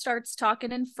then it starts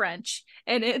talking in French,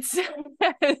 and it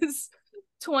says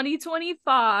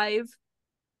 2025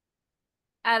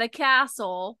 at a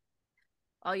castle.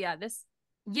 Oh yeah, this.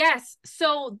 Yes.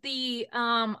 So the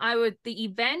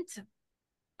event.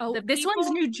 Oh, this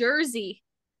one's New Jersey.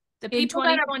 The people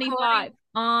that are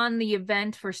on the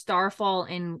event for Starfall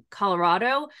in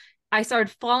Colorado, I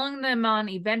started following them on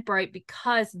Eventbrite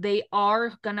because they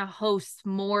are gonna host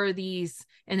more of these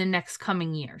in the next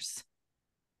coming years.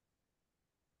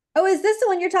 Oh, is this the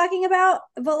one you're talking about?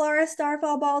 Valaris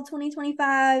Starfall Ball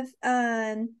 2025.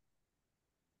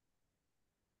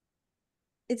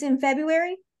 It's in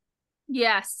February?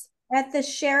 Yes. At the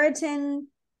Sheraton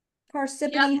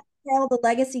Parsippany Hotel, the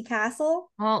Legacy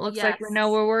Castle. Well, it looks like we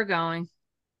know where we're going.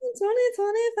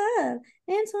 2025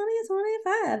 and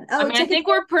 2025. Oh, I mean, I think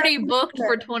we're pretty booked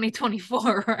for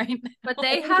 2024, right? But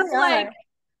they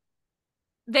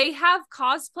have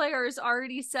cosplayers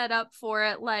already set up for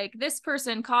it. Like this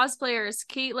person, cosplayers,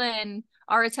 Caitlin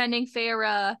are attending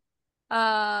Farah,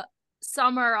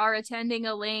 Summer are attending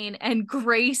Elaine, and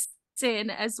Grayson,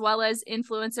 as well as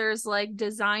influencers like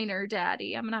Designer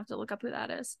Daddy. I'm gonna have to look up who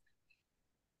that is.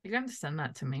 You're gonna have to send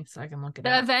that to me so I can look it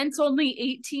up. The event's only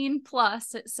 18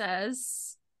 plus, it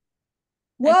says.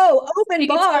 Whoa, open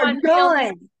bar,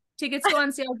 done. Tickets go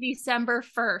on sale December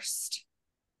 1st.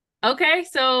 Okay,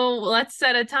 so let's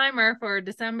set a timer for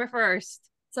December 1st.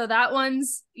 So that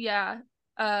one's, yeah.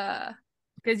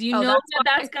 Because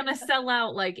that's gonna sell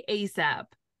out like ASAP.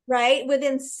 Right?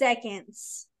 Within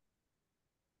seconds.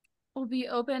 Will be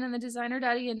open in the Designer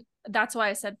Daddy, and that's why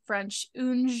I said French.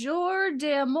 Un jour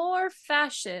d'amour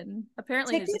fashion.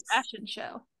 Apparently it's a fashion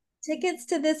show. Tickets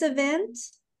to this event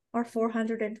are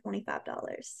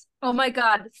 $425. Oh my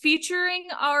god. Featuring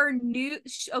our new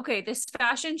this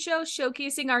fashion show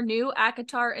showcasing our new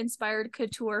ACOTAR inspired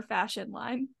couture fashion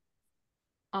line.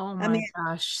 Oh my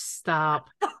gosh, stop.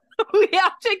 We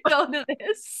have to go to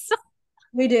this.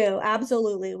 We do,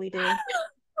 absolutely we do.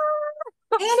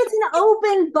 And it's an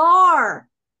open bar.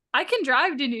 I can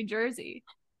drive to New Jersey.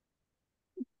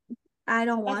 I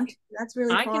don't want to. That's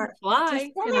really far. I can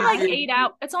fly. It's only like 8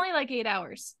 hours. It's only like 8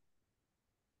 hours.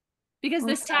 Because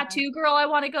this tattoo girl I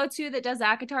want to go to that does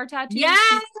ACOTAR tattoos.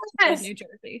 Yes, New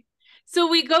Jersey. So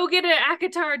we go get an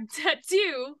ACOTAR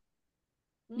tattoo.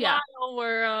 Yeah. While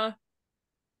we're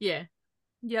Yep.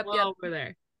 While we're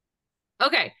there.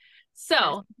 Okay.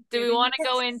 So do we want to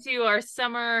go into our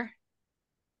summer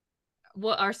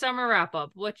wrap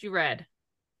up? What you read?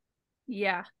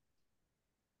 Yeah.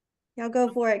 Y'all go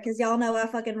for it, because y'all know I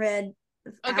fucking read.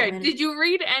 Okay. Outlander. Did you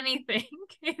read anything?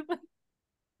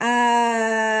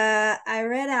 I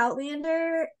read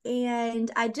Outlander,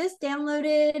 and I just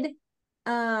downloaded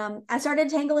I started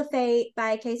Tangle of Fate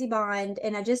by Casey Bond,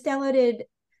 and I just downloaded,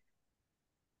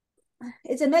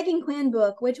 it's a Megan Quinn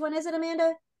book. Which one is it,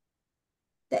 Amanda?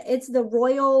 It's the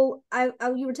Royal,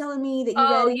 you were telling me that you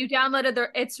read it. You downloaded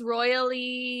it's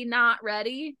Royally Not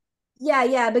Ready.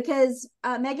 Yeah, because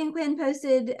Megan Quinn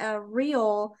posted a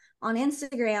reel on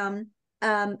Instagram,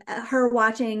 her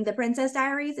watching The Princess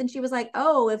Diaries, and she was like,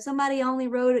 oh, if somebody only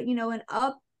wrote, an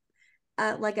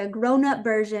like a grown-up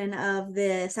version of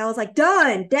this. I was like,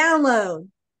 done, download.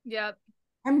 Yep.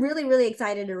 I'm really, really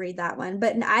excited to read that one,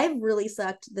 but I've really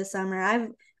sucked this summer.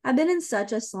 I've been in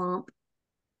such a slump.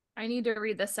 I need to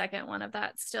read the second one of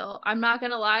that still. I'm not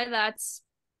gonna lie, that's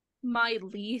my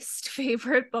least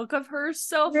favorite book of hers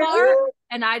so far.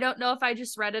 And I don't know if I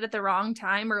just read it at the wrong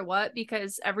time or what,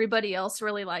 because everybody else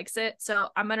really likes it. So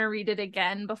I'm gonna read it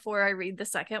again before I read the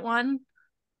second one.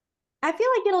 I feel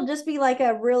like it'll just be like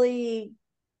a really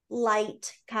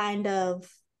light kind of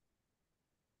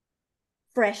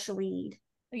fresh read.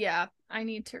 Yeah, I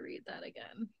need to read that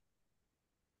again.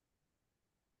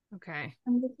 Okay.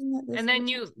 I'm looking at this. And then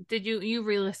you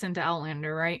re-listen to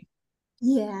Outlander, right?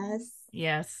 Yes.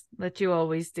 Yes, that you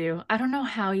always do. I don't know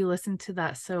how you listen to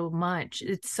that so much.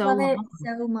 It's so Love long. it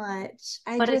so much.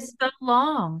 It's so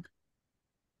long.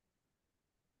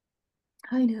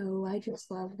 I know. I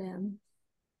just love them.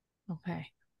 Okay.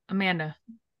 Amanda,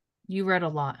 you read a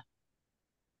lot.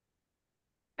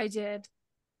 I did.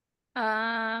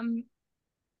 I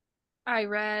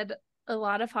read a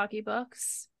lot of hockey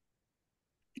books.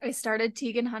 I started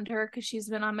Tegan Hunter because she's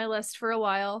been on my list for a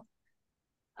while.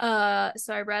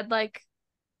 So I read like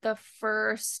the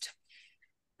first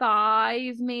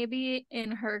 5 maybe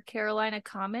in her Carolina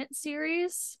Comet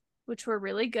series, which were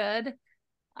really good.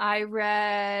 I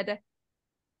read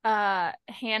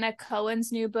Hannah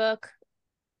Cohen's new book,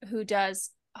 who does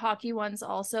hockey ones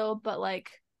also, but like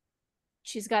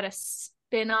she's got a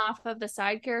spin-off of the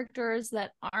side characters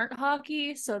that aren't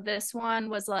hockey. So this one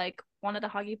was like one of the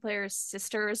hockey players'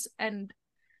 sisters, and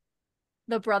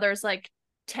the brother's like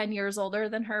 10 years older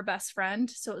than her best friend.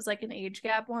 So it was like an age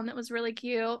gap one that was really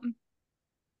cute.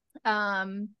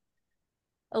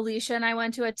 Alicia and I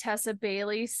went to a Tessa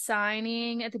Bailey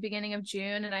signing at the beginning of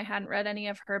June, and I hadn't read any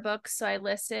of her books. So I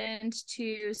listened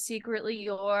to Secretly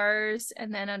Yours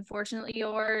and then Unfortunately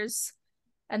Yours.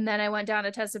 And then I went down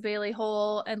a Tessa Bailey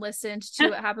hole and listened to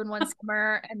It Happened One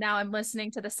Summer. And now I'm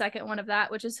listening to the second one of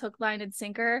that, which is Hook, Line, and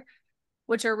Sinker,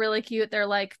 which are really cute. They're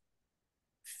like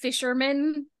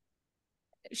fishermen.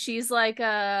 She's like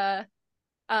a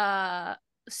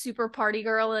super party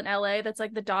girl in LA that's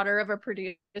like the daughter of a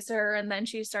producer, and then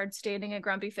she starts dating a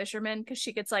grumpy fisherman because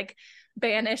she gets like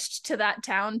banished to that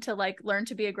town to like learn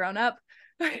to be a grown-up.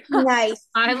 Nice.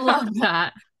 I love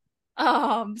that.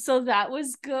 So that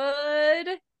was good.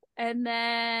 And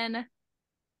then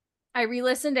I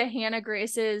re-listened to Hannah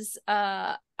Grace's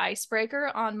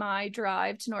Icebreaker on my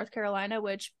drive to North Carolina,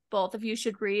 which both of you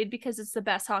should read because it's the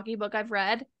best hockey book I've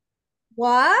read.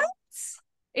 What?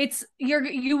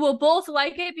 You will both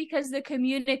like it because the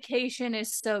communication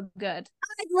is so good.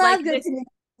 I love good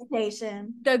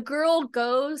communication. The girl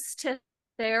goes to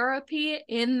therapy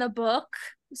in the book,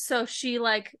 so she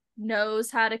like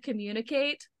knows how to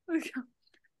communicate.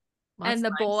 And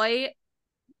the boy,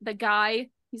 the guy,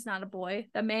 he's not a boy,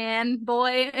 the man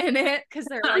boy in it, because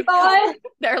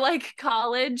they're like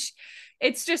college.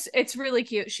 It's really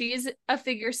cute. She's a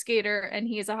figure skater and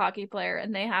he's a hockey player,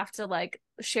 and they have to like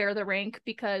share the rink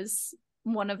because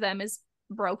one of them is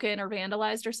broken or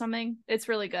vandalized or something. It's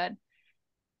really good.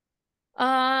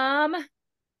 And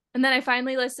then I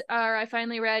finally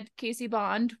read Casey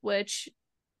Bond, which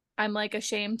I'm like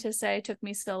ashamed to say took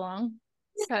me so long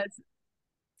because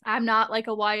I'm not like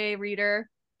a YA reader,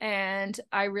 and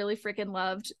I really freaking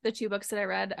loved the 2 books that I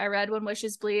read. I read When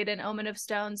Wishes Bleed and Omen of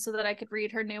Stones so that I could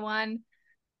read her new one,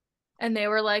 and they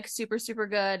were like super, super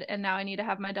good, and now I need to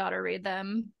have my daughter read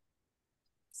them.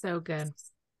 So good.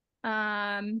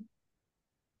 And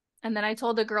then I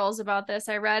told the girls about this.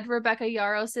 I read Rebecca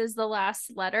Yaros's The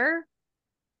Last Letter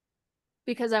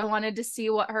because I wanted to see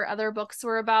what her other books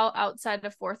were about outside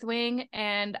of Fourth Wing,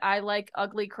 and I like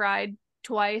ugly cried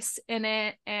twice in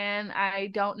it, and I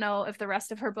don't know if the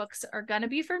rest of her books are gonna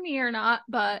be for me or not,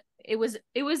 but it was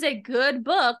a good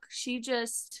book. She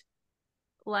just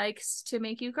likes to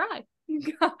make you cry.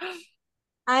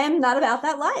 I am not about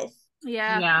that life.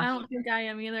 Yeah, I don't think I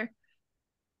am either.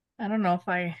 I don't know if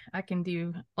I can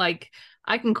do, like,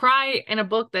 I can cry in a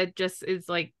book that just is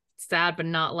like sad, but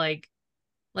not like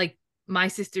My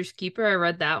Sister's Keeper. I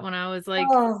read that when I was like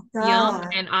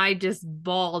young, and I just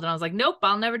bawled, and I was like, nope,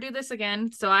 I'll never do this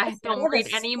again. So I don't read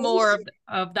any more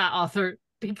of that author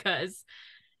because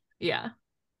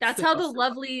that's so, how the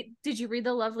lovely, did you read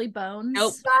The Lovely Bones?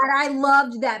 Nope. God, I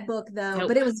loved that book though,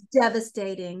 but it was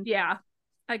devastating. Yeah,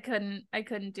 I couldn't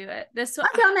do it. This my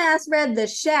dumbass read The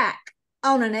Shack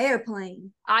on an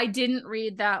airplane. I didn't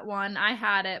read that one. I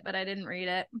had it, but I didn't read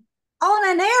it. On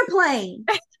an airplane.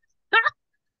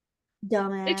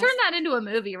 Dumbass. They turned that into a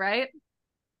movie, right?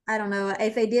 I don't know.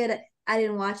 If they did, I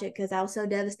didn't watch it because I was so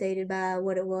devastated by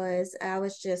what it was. I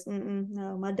was just,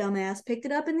 no, my dumbass picked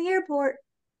it up in the airport.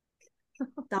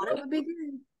 Thought it would be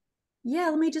good. Yeah,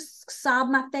 let me just sob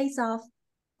my face off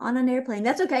on an airplane.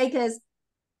 That's okay because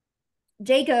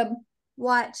Jacob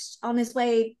watched on his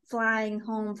way flying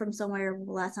home from somewhere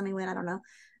the last time he went. I don't know.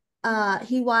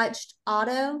 He watched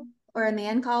Otto, or A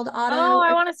Man Called Otto. Oh,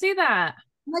 I want to see that.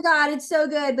 Oh my God, it's so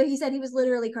good. But he said he was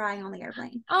literally crying on the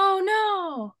airplane. Oh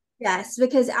no. Yes,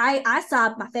 because I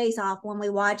sobbed my face off when we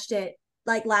watched it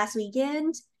like last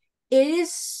weekend. It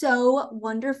is so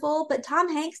wonderful, but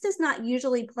Tom Hanks does not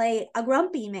usually play a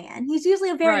grumpy man. He's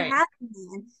usually a very happy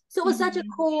man. So it was such a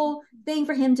cool thing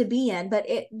for him to be in. But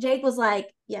Jake was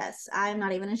like, yes, I'm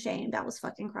not even ashamed. I was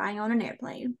fucking crying on an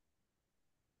airplane.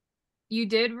 You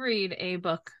did read a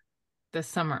book this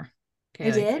summer. Kaylee.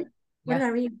 I did? What did I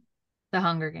read? The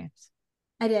Hunger Games.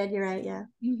 I did. You're right. Yeah.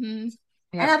 Mm-hmm.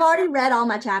 Yeah. And I've already read all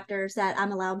my chapters that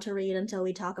I'm allowed to read until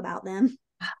we talk about them.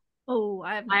 Oh,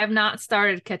 I have not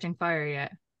started Catching Fire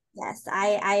yet. Yes,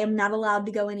 I am not allowed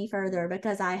to go any further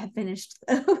because I have finished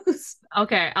those.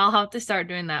 Okay, I'll have to start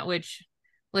doing that, which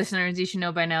listeners, you should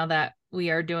know by now that we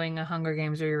are doing a Hunger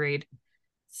Games reread.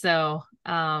 So,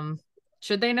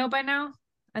 should they know by now?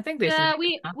 I think they should. Yeah,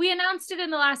 we announced it in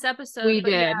the last episode. We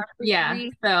did.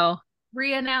 So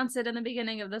re-announce it in the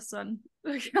beginning of this one.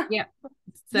 Yeah.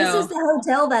 So this is the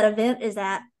hotel that event is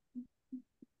at.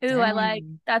 Ooh, I like.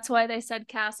 That's why they said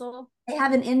castle. They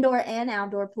have an indoor and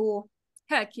outdoor pool.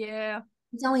 Heck yeah.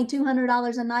 It's only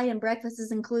 $200 a night and breakfast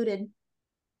is included.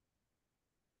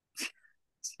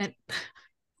 And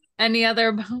any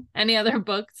other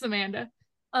books, Amanda?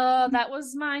 That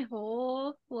was my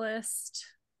whole list.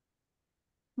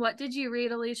 What did you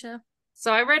read, Alicia?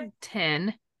 So I read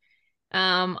 10.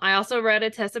 I also read a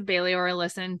Tessa Bailey, or I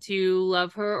listened to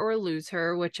Love Her or Lose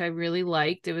Her, which I really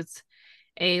liked. It was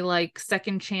a like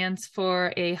second chance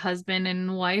for a husband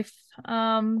and wife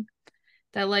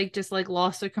that like just like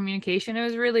lost their communication. It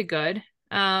was really good.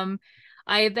 I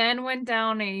then went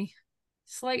down a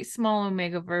slight small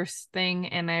Omegaverse thing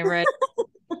and I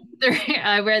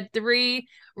read three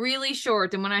really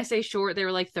short, and when I say short, they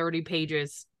were like 30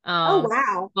 pages. Oh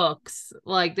wow. Books.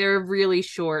 Like they're really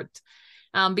short.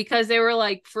 Because they were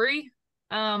like free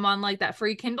on like that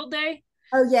free Kindle day.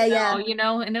 Oh yeah, yeah. You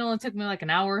know, and it only took me like an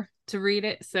hour to read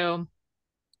it. So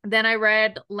then I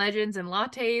read Legends and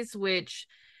Lattes, which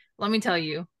let me tell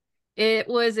you, it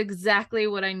was exactly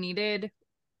what I needed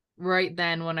right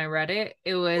then when I read it.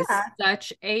 It was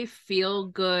such a feel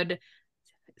good,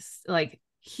 like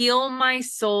heal my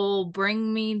soul,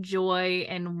 bring me joy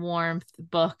and warmth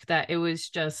book that it was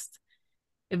just,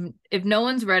 if no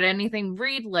one's read anything,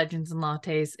 read Legends and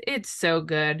Lattes. It's so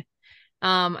good.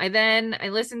 I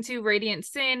listened to Radiant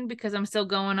Sin because I'm still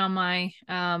going on my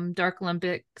Dark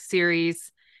Olympic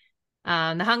series,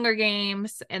 the Hunger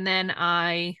Games, and then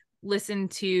I listened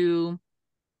to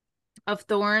Of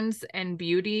Thorns and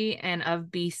Beauty and Of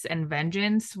Beasts and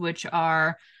Vengeance, which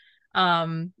are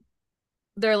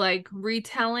they're like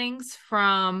retellings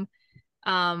from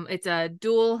it's a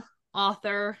dual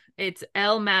author. It's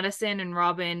Elle Madison and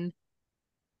Robin.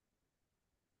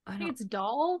 I think it's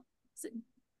Dahl.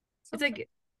 It's like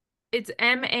it's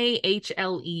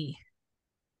Mahle.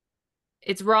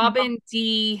 It's Robin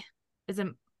D. Is it?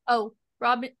 Oh,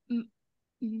 Robin.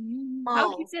 How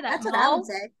would you say that? That's what I would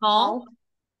say. Mahl.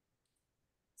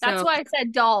 That's why I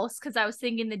said dolls, because I was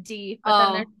thinking the D.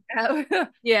 But then there's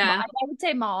yeah. I would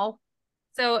say Mahl.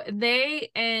 So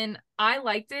I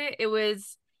liked it. It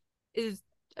was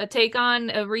a take on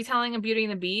a retelling of Beauty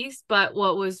and the Beast, but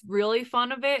what was really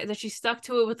fun of it is that she stuck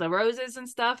to it with the roses and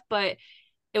stuff, but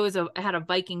it had a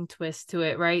Viking twist to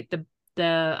it, right?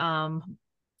 The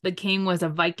king was a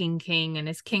Viking king and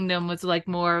his kingdom was like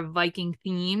more Viking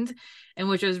themed, and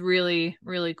which was really,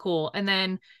 really cool. And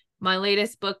then my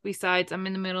latest book, besides I'm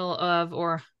in the middle of,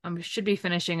 or I should be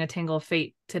finishing A Tangle of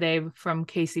Fate today from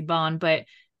Casey Bond, but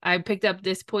I picked up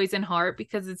This Poison Heart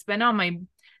because it's been on my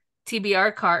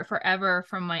TBR cart forever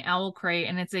from my Owl Crate,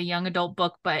 and it's a young adult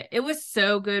book, but it was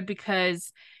so good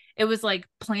because it was like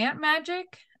plant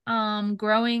magic,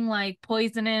 growing like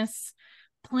poisonous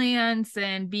plants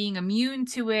and being immune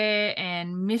to it,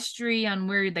 and mystery on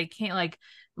where they came, like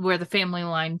where the family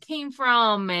line came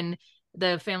from, and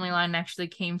the family line actually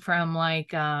came from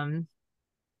like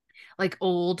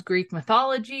old Greek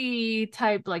mythology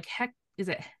type, like is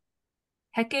it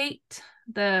Hecate?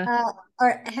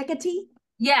 Or Hecate?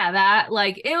 Yeah, that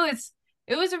like it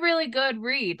was a really good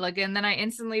read. Like, and then I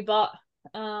instantly bought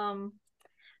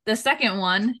the second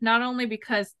one, not only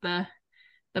because the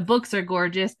books are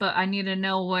gorgeous, but I need to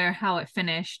know how it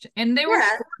finished. And they were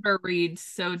shorter reads,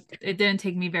 so it didn't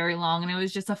take me very long, and it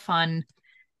was just a fun,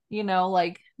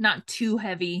 like not too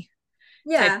heavy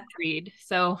type read.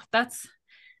 So that's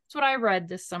what I read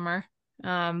this summer.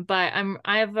 But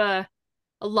I have a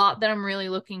lot that I'm really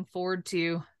looking forward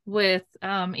to with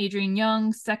Adrienne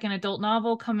Young's second adult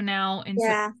novel coming out in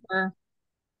September.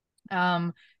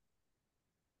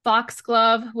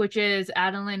 Foxglove, which is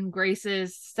Adeline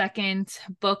Grace's second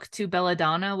book to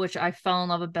Belladonna, which I fell in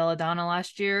love with Belladonna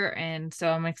last year, and so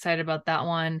I'm excited about that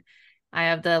one. I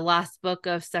have the last book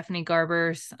of Stephanie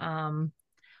Garber's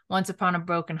Once Upon a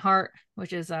Broken Heart,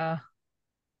 which is a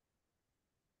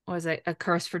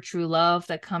Curse for True Love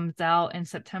that comes out in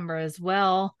September as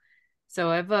well. So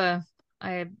I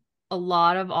have a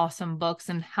lot of awesome books,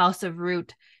 and House of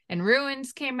Root and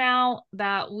Ruins came out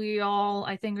that we all,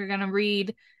 I think, are going to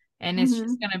read. And it's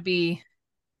just going to be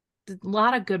a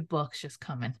lot of good books just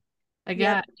coming.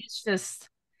 Again, it's just,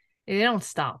 they don't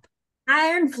stop.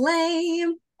 Iron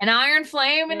Flame. An Iron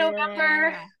Flame in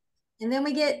November. And then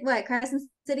we get, Crescent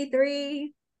City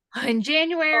 3? In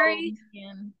January.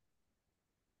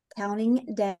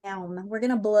 Counting down. We're going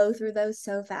to blow through those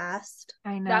so fast.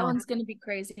 I know. That one's going to be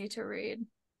crazy to read.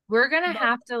 We're going to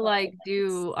have to,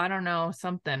 do, I don't know,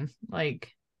 something,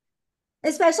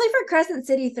 Especially for Crescent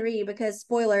City 3, because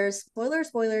spoilers,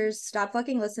 stop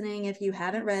fucking listening if you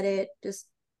haven't read it. Just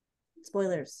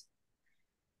spoilers.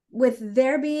 With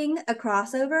there being a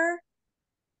crossover,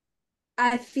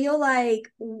 I feel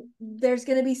like there's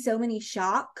going to be so many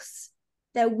shocks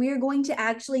that we're going to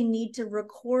actually need to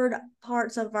record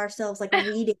parts of ourselves,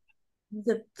 reading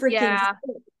the freaking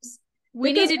stories.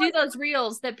 We need to do those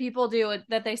reels that people do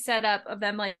that they set up of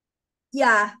them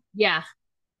Yeah.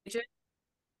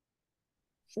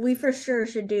 We for sure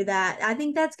should do that. I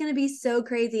think that's going to be so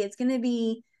crazy. It's going to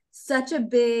be such a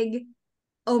big,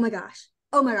 oh my gosh.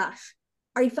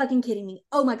 Are you fucking kidding me?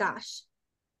 Oh my gosh.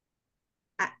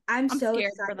 I'm so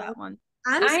scared excited for that one.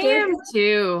 I'm scared. I am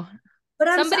too.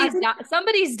 But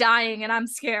somebody's dying and I'm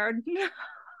scared.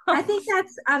 I think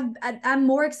I'm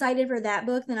more excited for that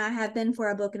book than I have been for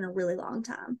a book in a really long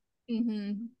time.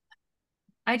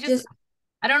 I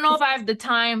don't know if I have the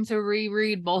time to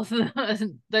reread both of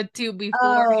the two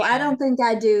before. Oh, I don't think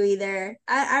I do either.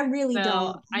 I really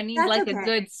don't. I need a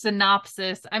good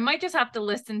synopsis. I might just have to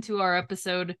listen to our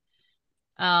episode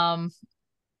again.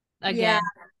 Yeah,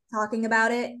 talking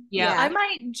about it. Yeah. I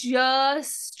might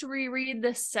just reread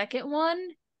the second one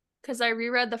because I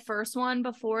reread the first one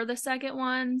before the second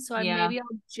one. So maybe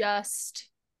I'll just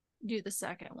do the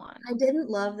second one. I didn't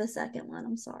love the second one.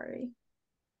 I'm sorry.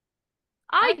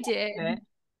 I did.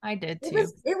 I did too.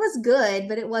 It was good,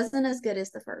 but it wasn't as good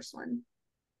as the first one.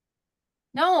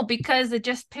 No, because it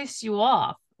just pissed you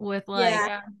off with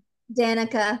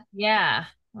Danica. Yeah,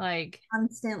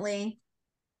 constantly.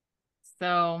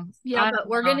 So but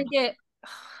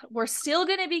we're still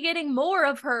gonna be getting more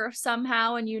of her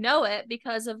somehow, and it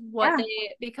because of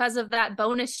because of that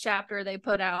bonus chapter they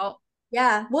put out.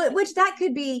 Yeah, which that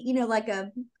could be, like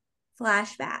a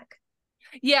flashback.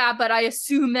 Yeah, but I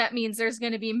assume that means there's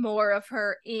going to be more of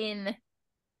her in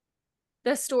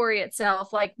the story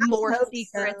itself, more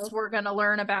secrets we're going to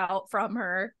learn about from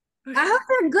her. I hope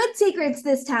they're good secrets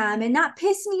this time and not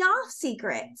piss me off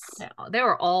secrets. No, they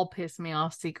were all piss me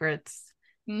off secrets.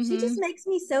 She just makes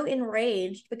me so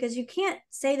enraged because you can't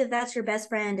say that that's your best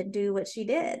friend and do what she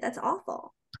did. That's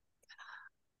awful.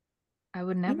 I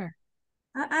would never.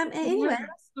 Anyway,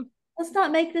 let's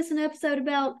not make this an episode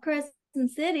about Crescent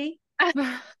City.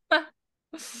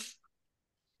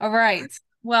 All right.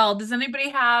 Well, does anybody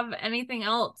have anything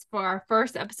else for our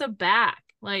first episode back?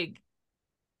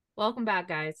 Welcome back,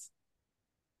 guys.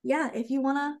 Yeah, if you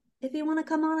wanna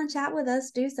come on and chat with us,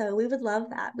 do so. We would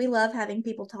love that. We love having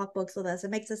people talk books with us.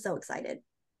 It makes us so excited.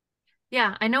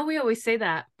 Yeah, I know we always say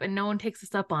that, but no one takes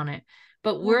us up on it.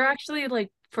 But we're actually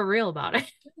for real about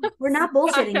it. We're not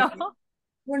bullshitting you.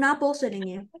 We're not bullshitting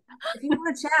you. If you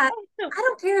want to chat, I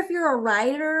don't care if you're a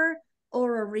writer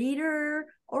or a reader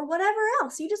or whatever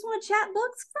else. You just want to chat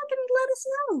books, fucking let us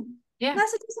know. Yeah.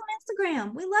 Message us on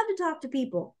Instagram. We love to talk to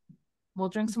people. We'll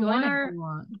drink some wine if we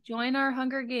want. Join our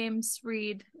Hunger Games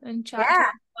read and chat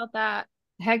about that.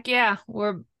 Heck yeah.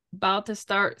 We're about to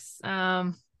start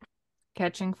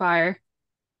Catching Fire.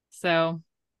 So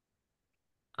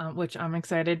which I'm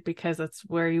excited because that's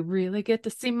where you really get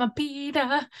to see my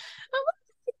Peeta.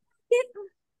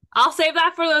 I'll save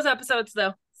that for those episodes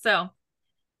though. So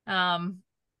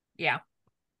yeah.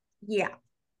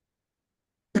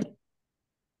 Are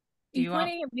you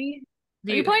pointing at me?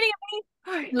 Are you pointing at me?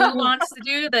 Who wants to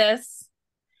do this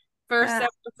first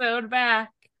episode back?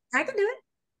 I can do it.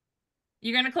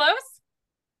 You gonna close?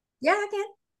 Yeah, I can.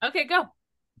 Okay, go.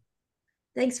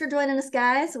 Thanks for joining us,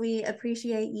 guys. We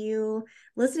appreciate you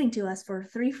listening to us for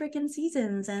 3 freaking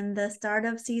seasons and the start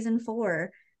of season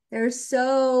 4. There's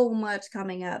so much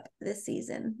coming up this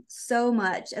season. So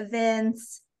much.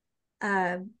 Events,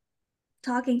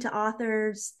 talking to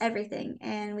authors, everything.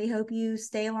 And we hope you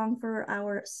stay along for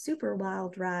our super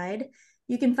wild ride.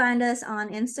 You can find us on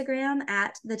Instagram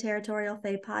at the Territorial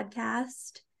Fae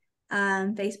Podcast.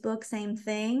 Facebook, same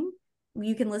thing.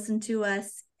 You can listen to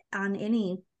us on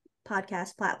any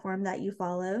podcast platform that you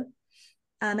follow.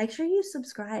 Make sure you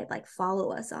subscribe,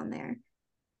 follow us on there.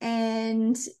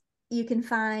 And you can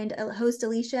find host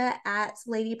Alicia at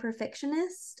Lady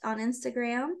Perfectionist on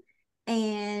Instagram,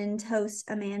 and host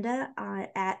Amanda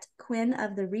at Quinn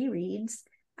of the Rereads.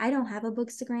 I don't have a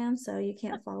bookstagram, so you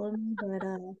can't follow me, but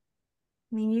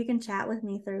I mean, you can chat with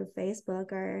me through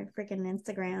Facebook or freaking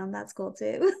Instagram. That's cool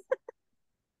too.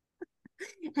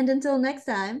 And until next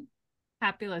time,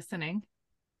 Happy listening.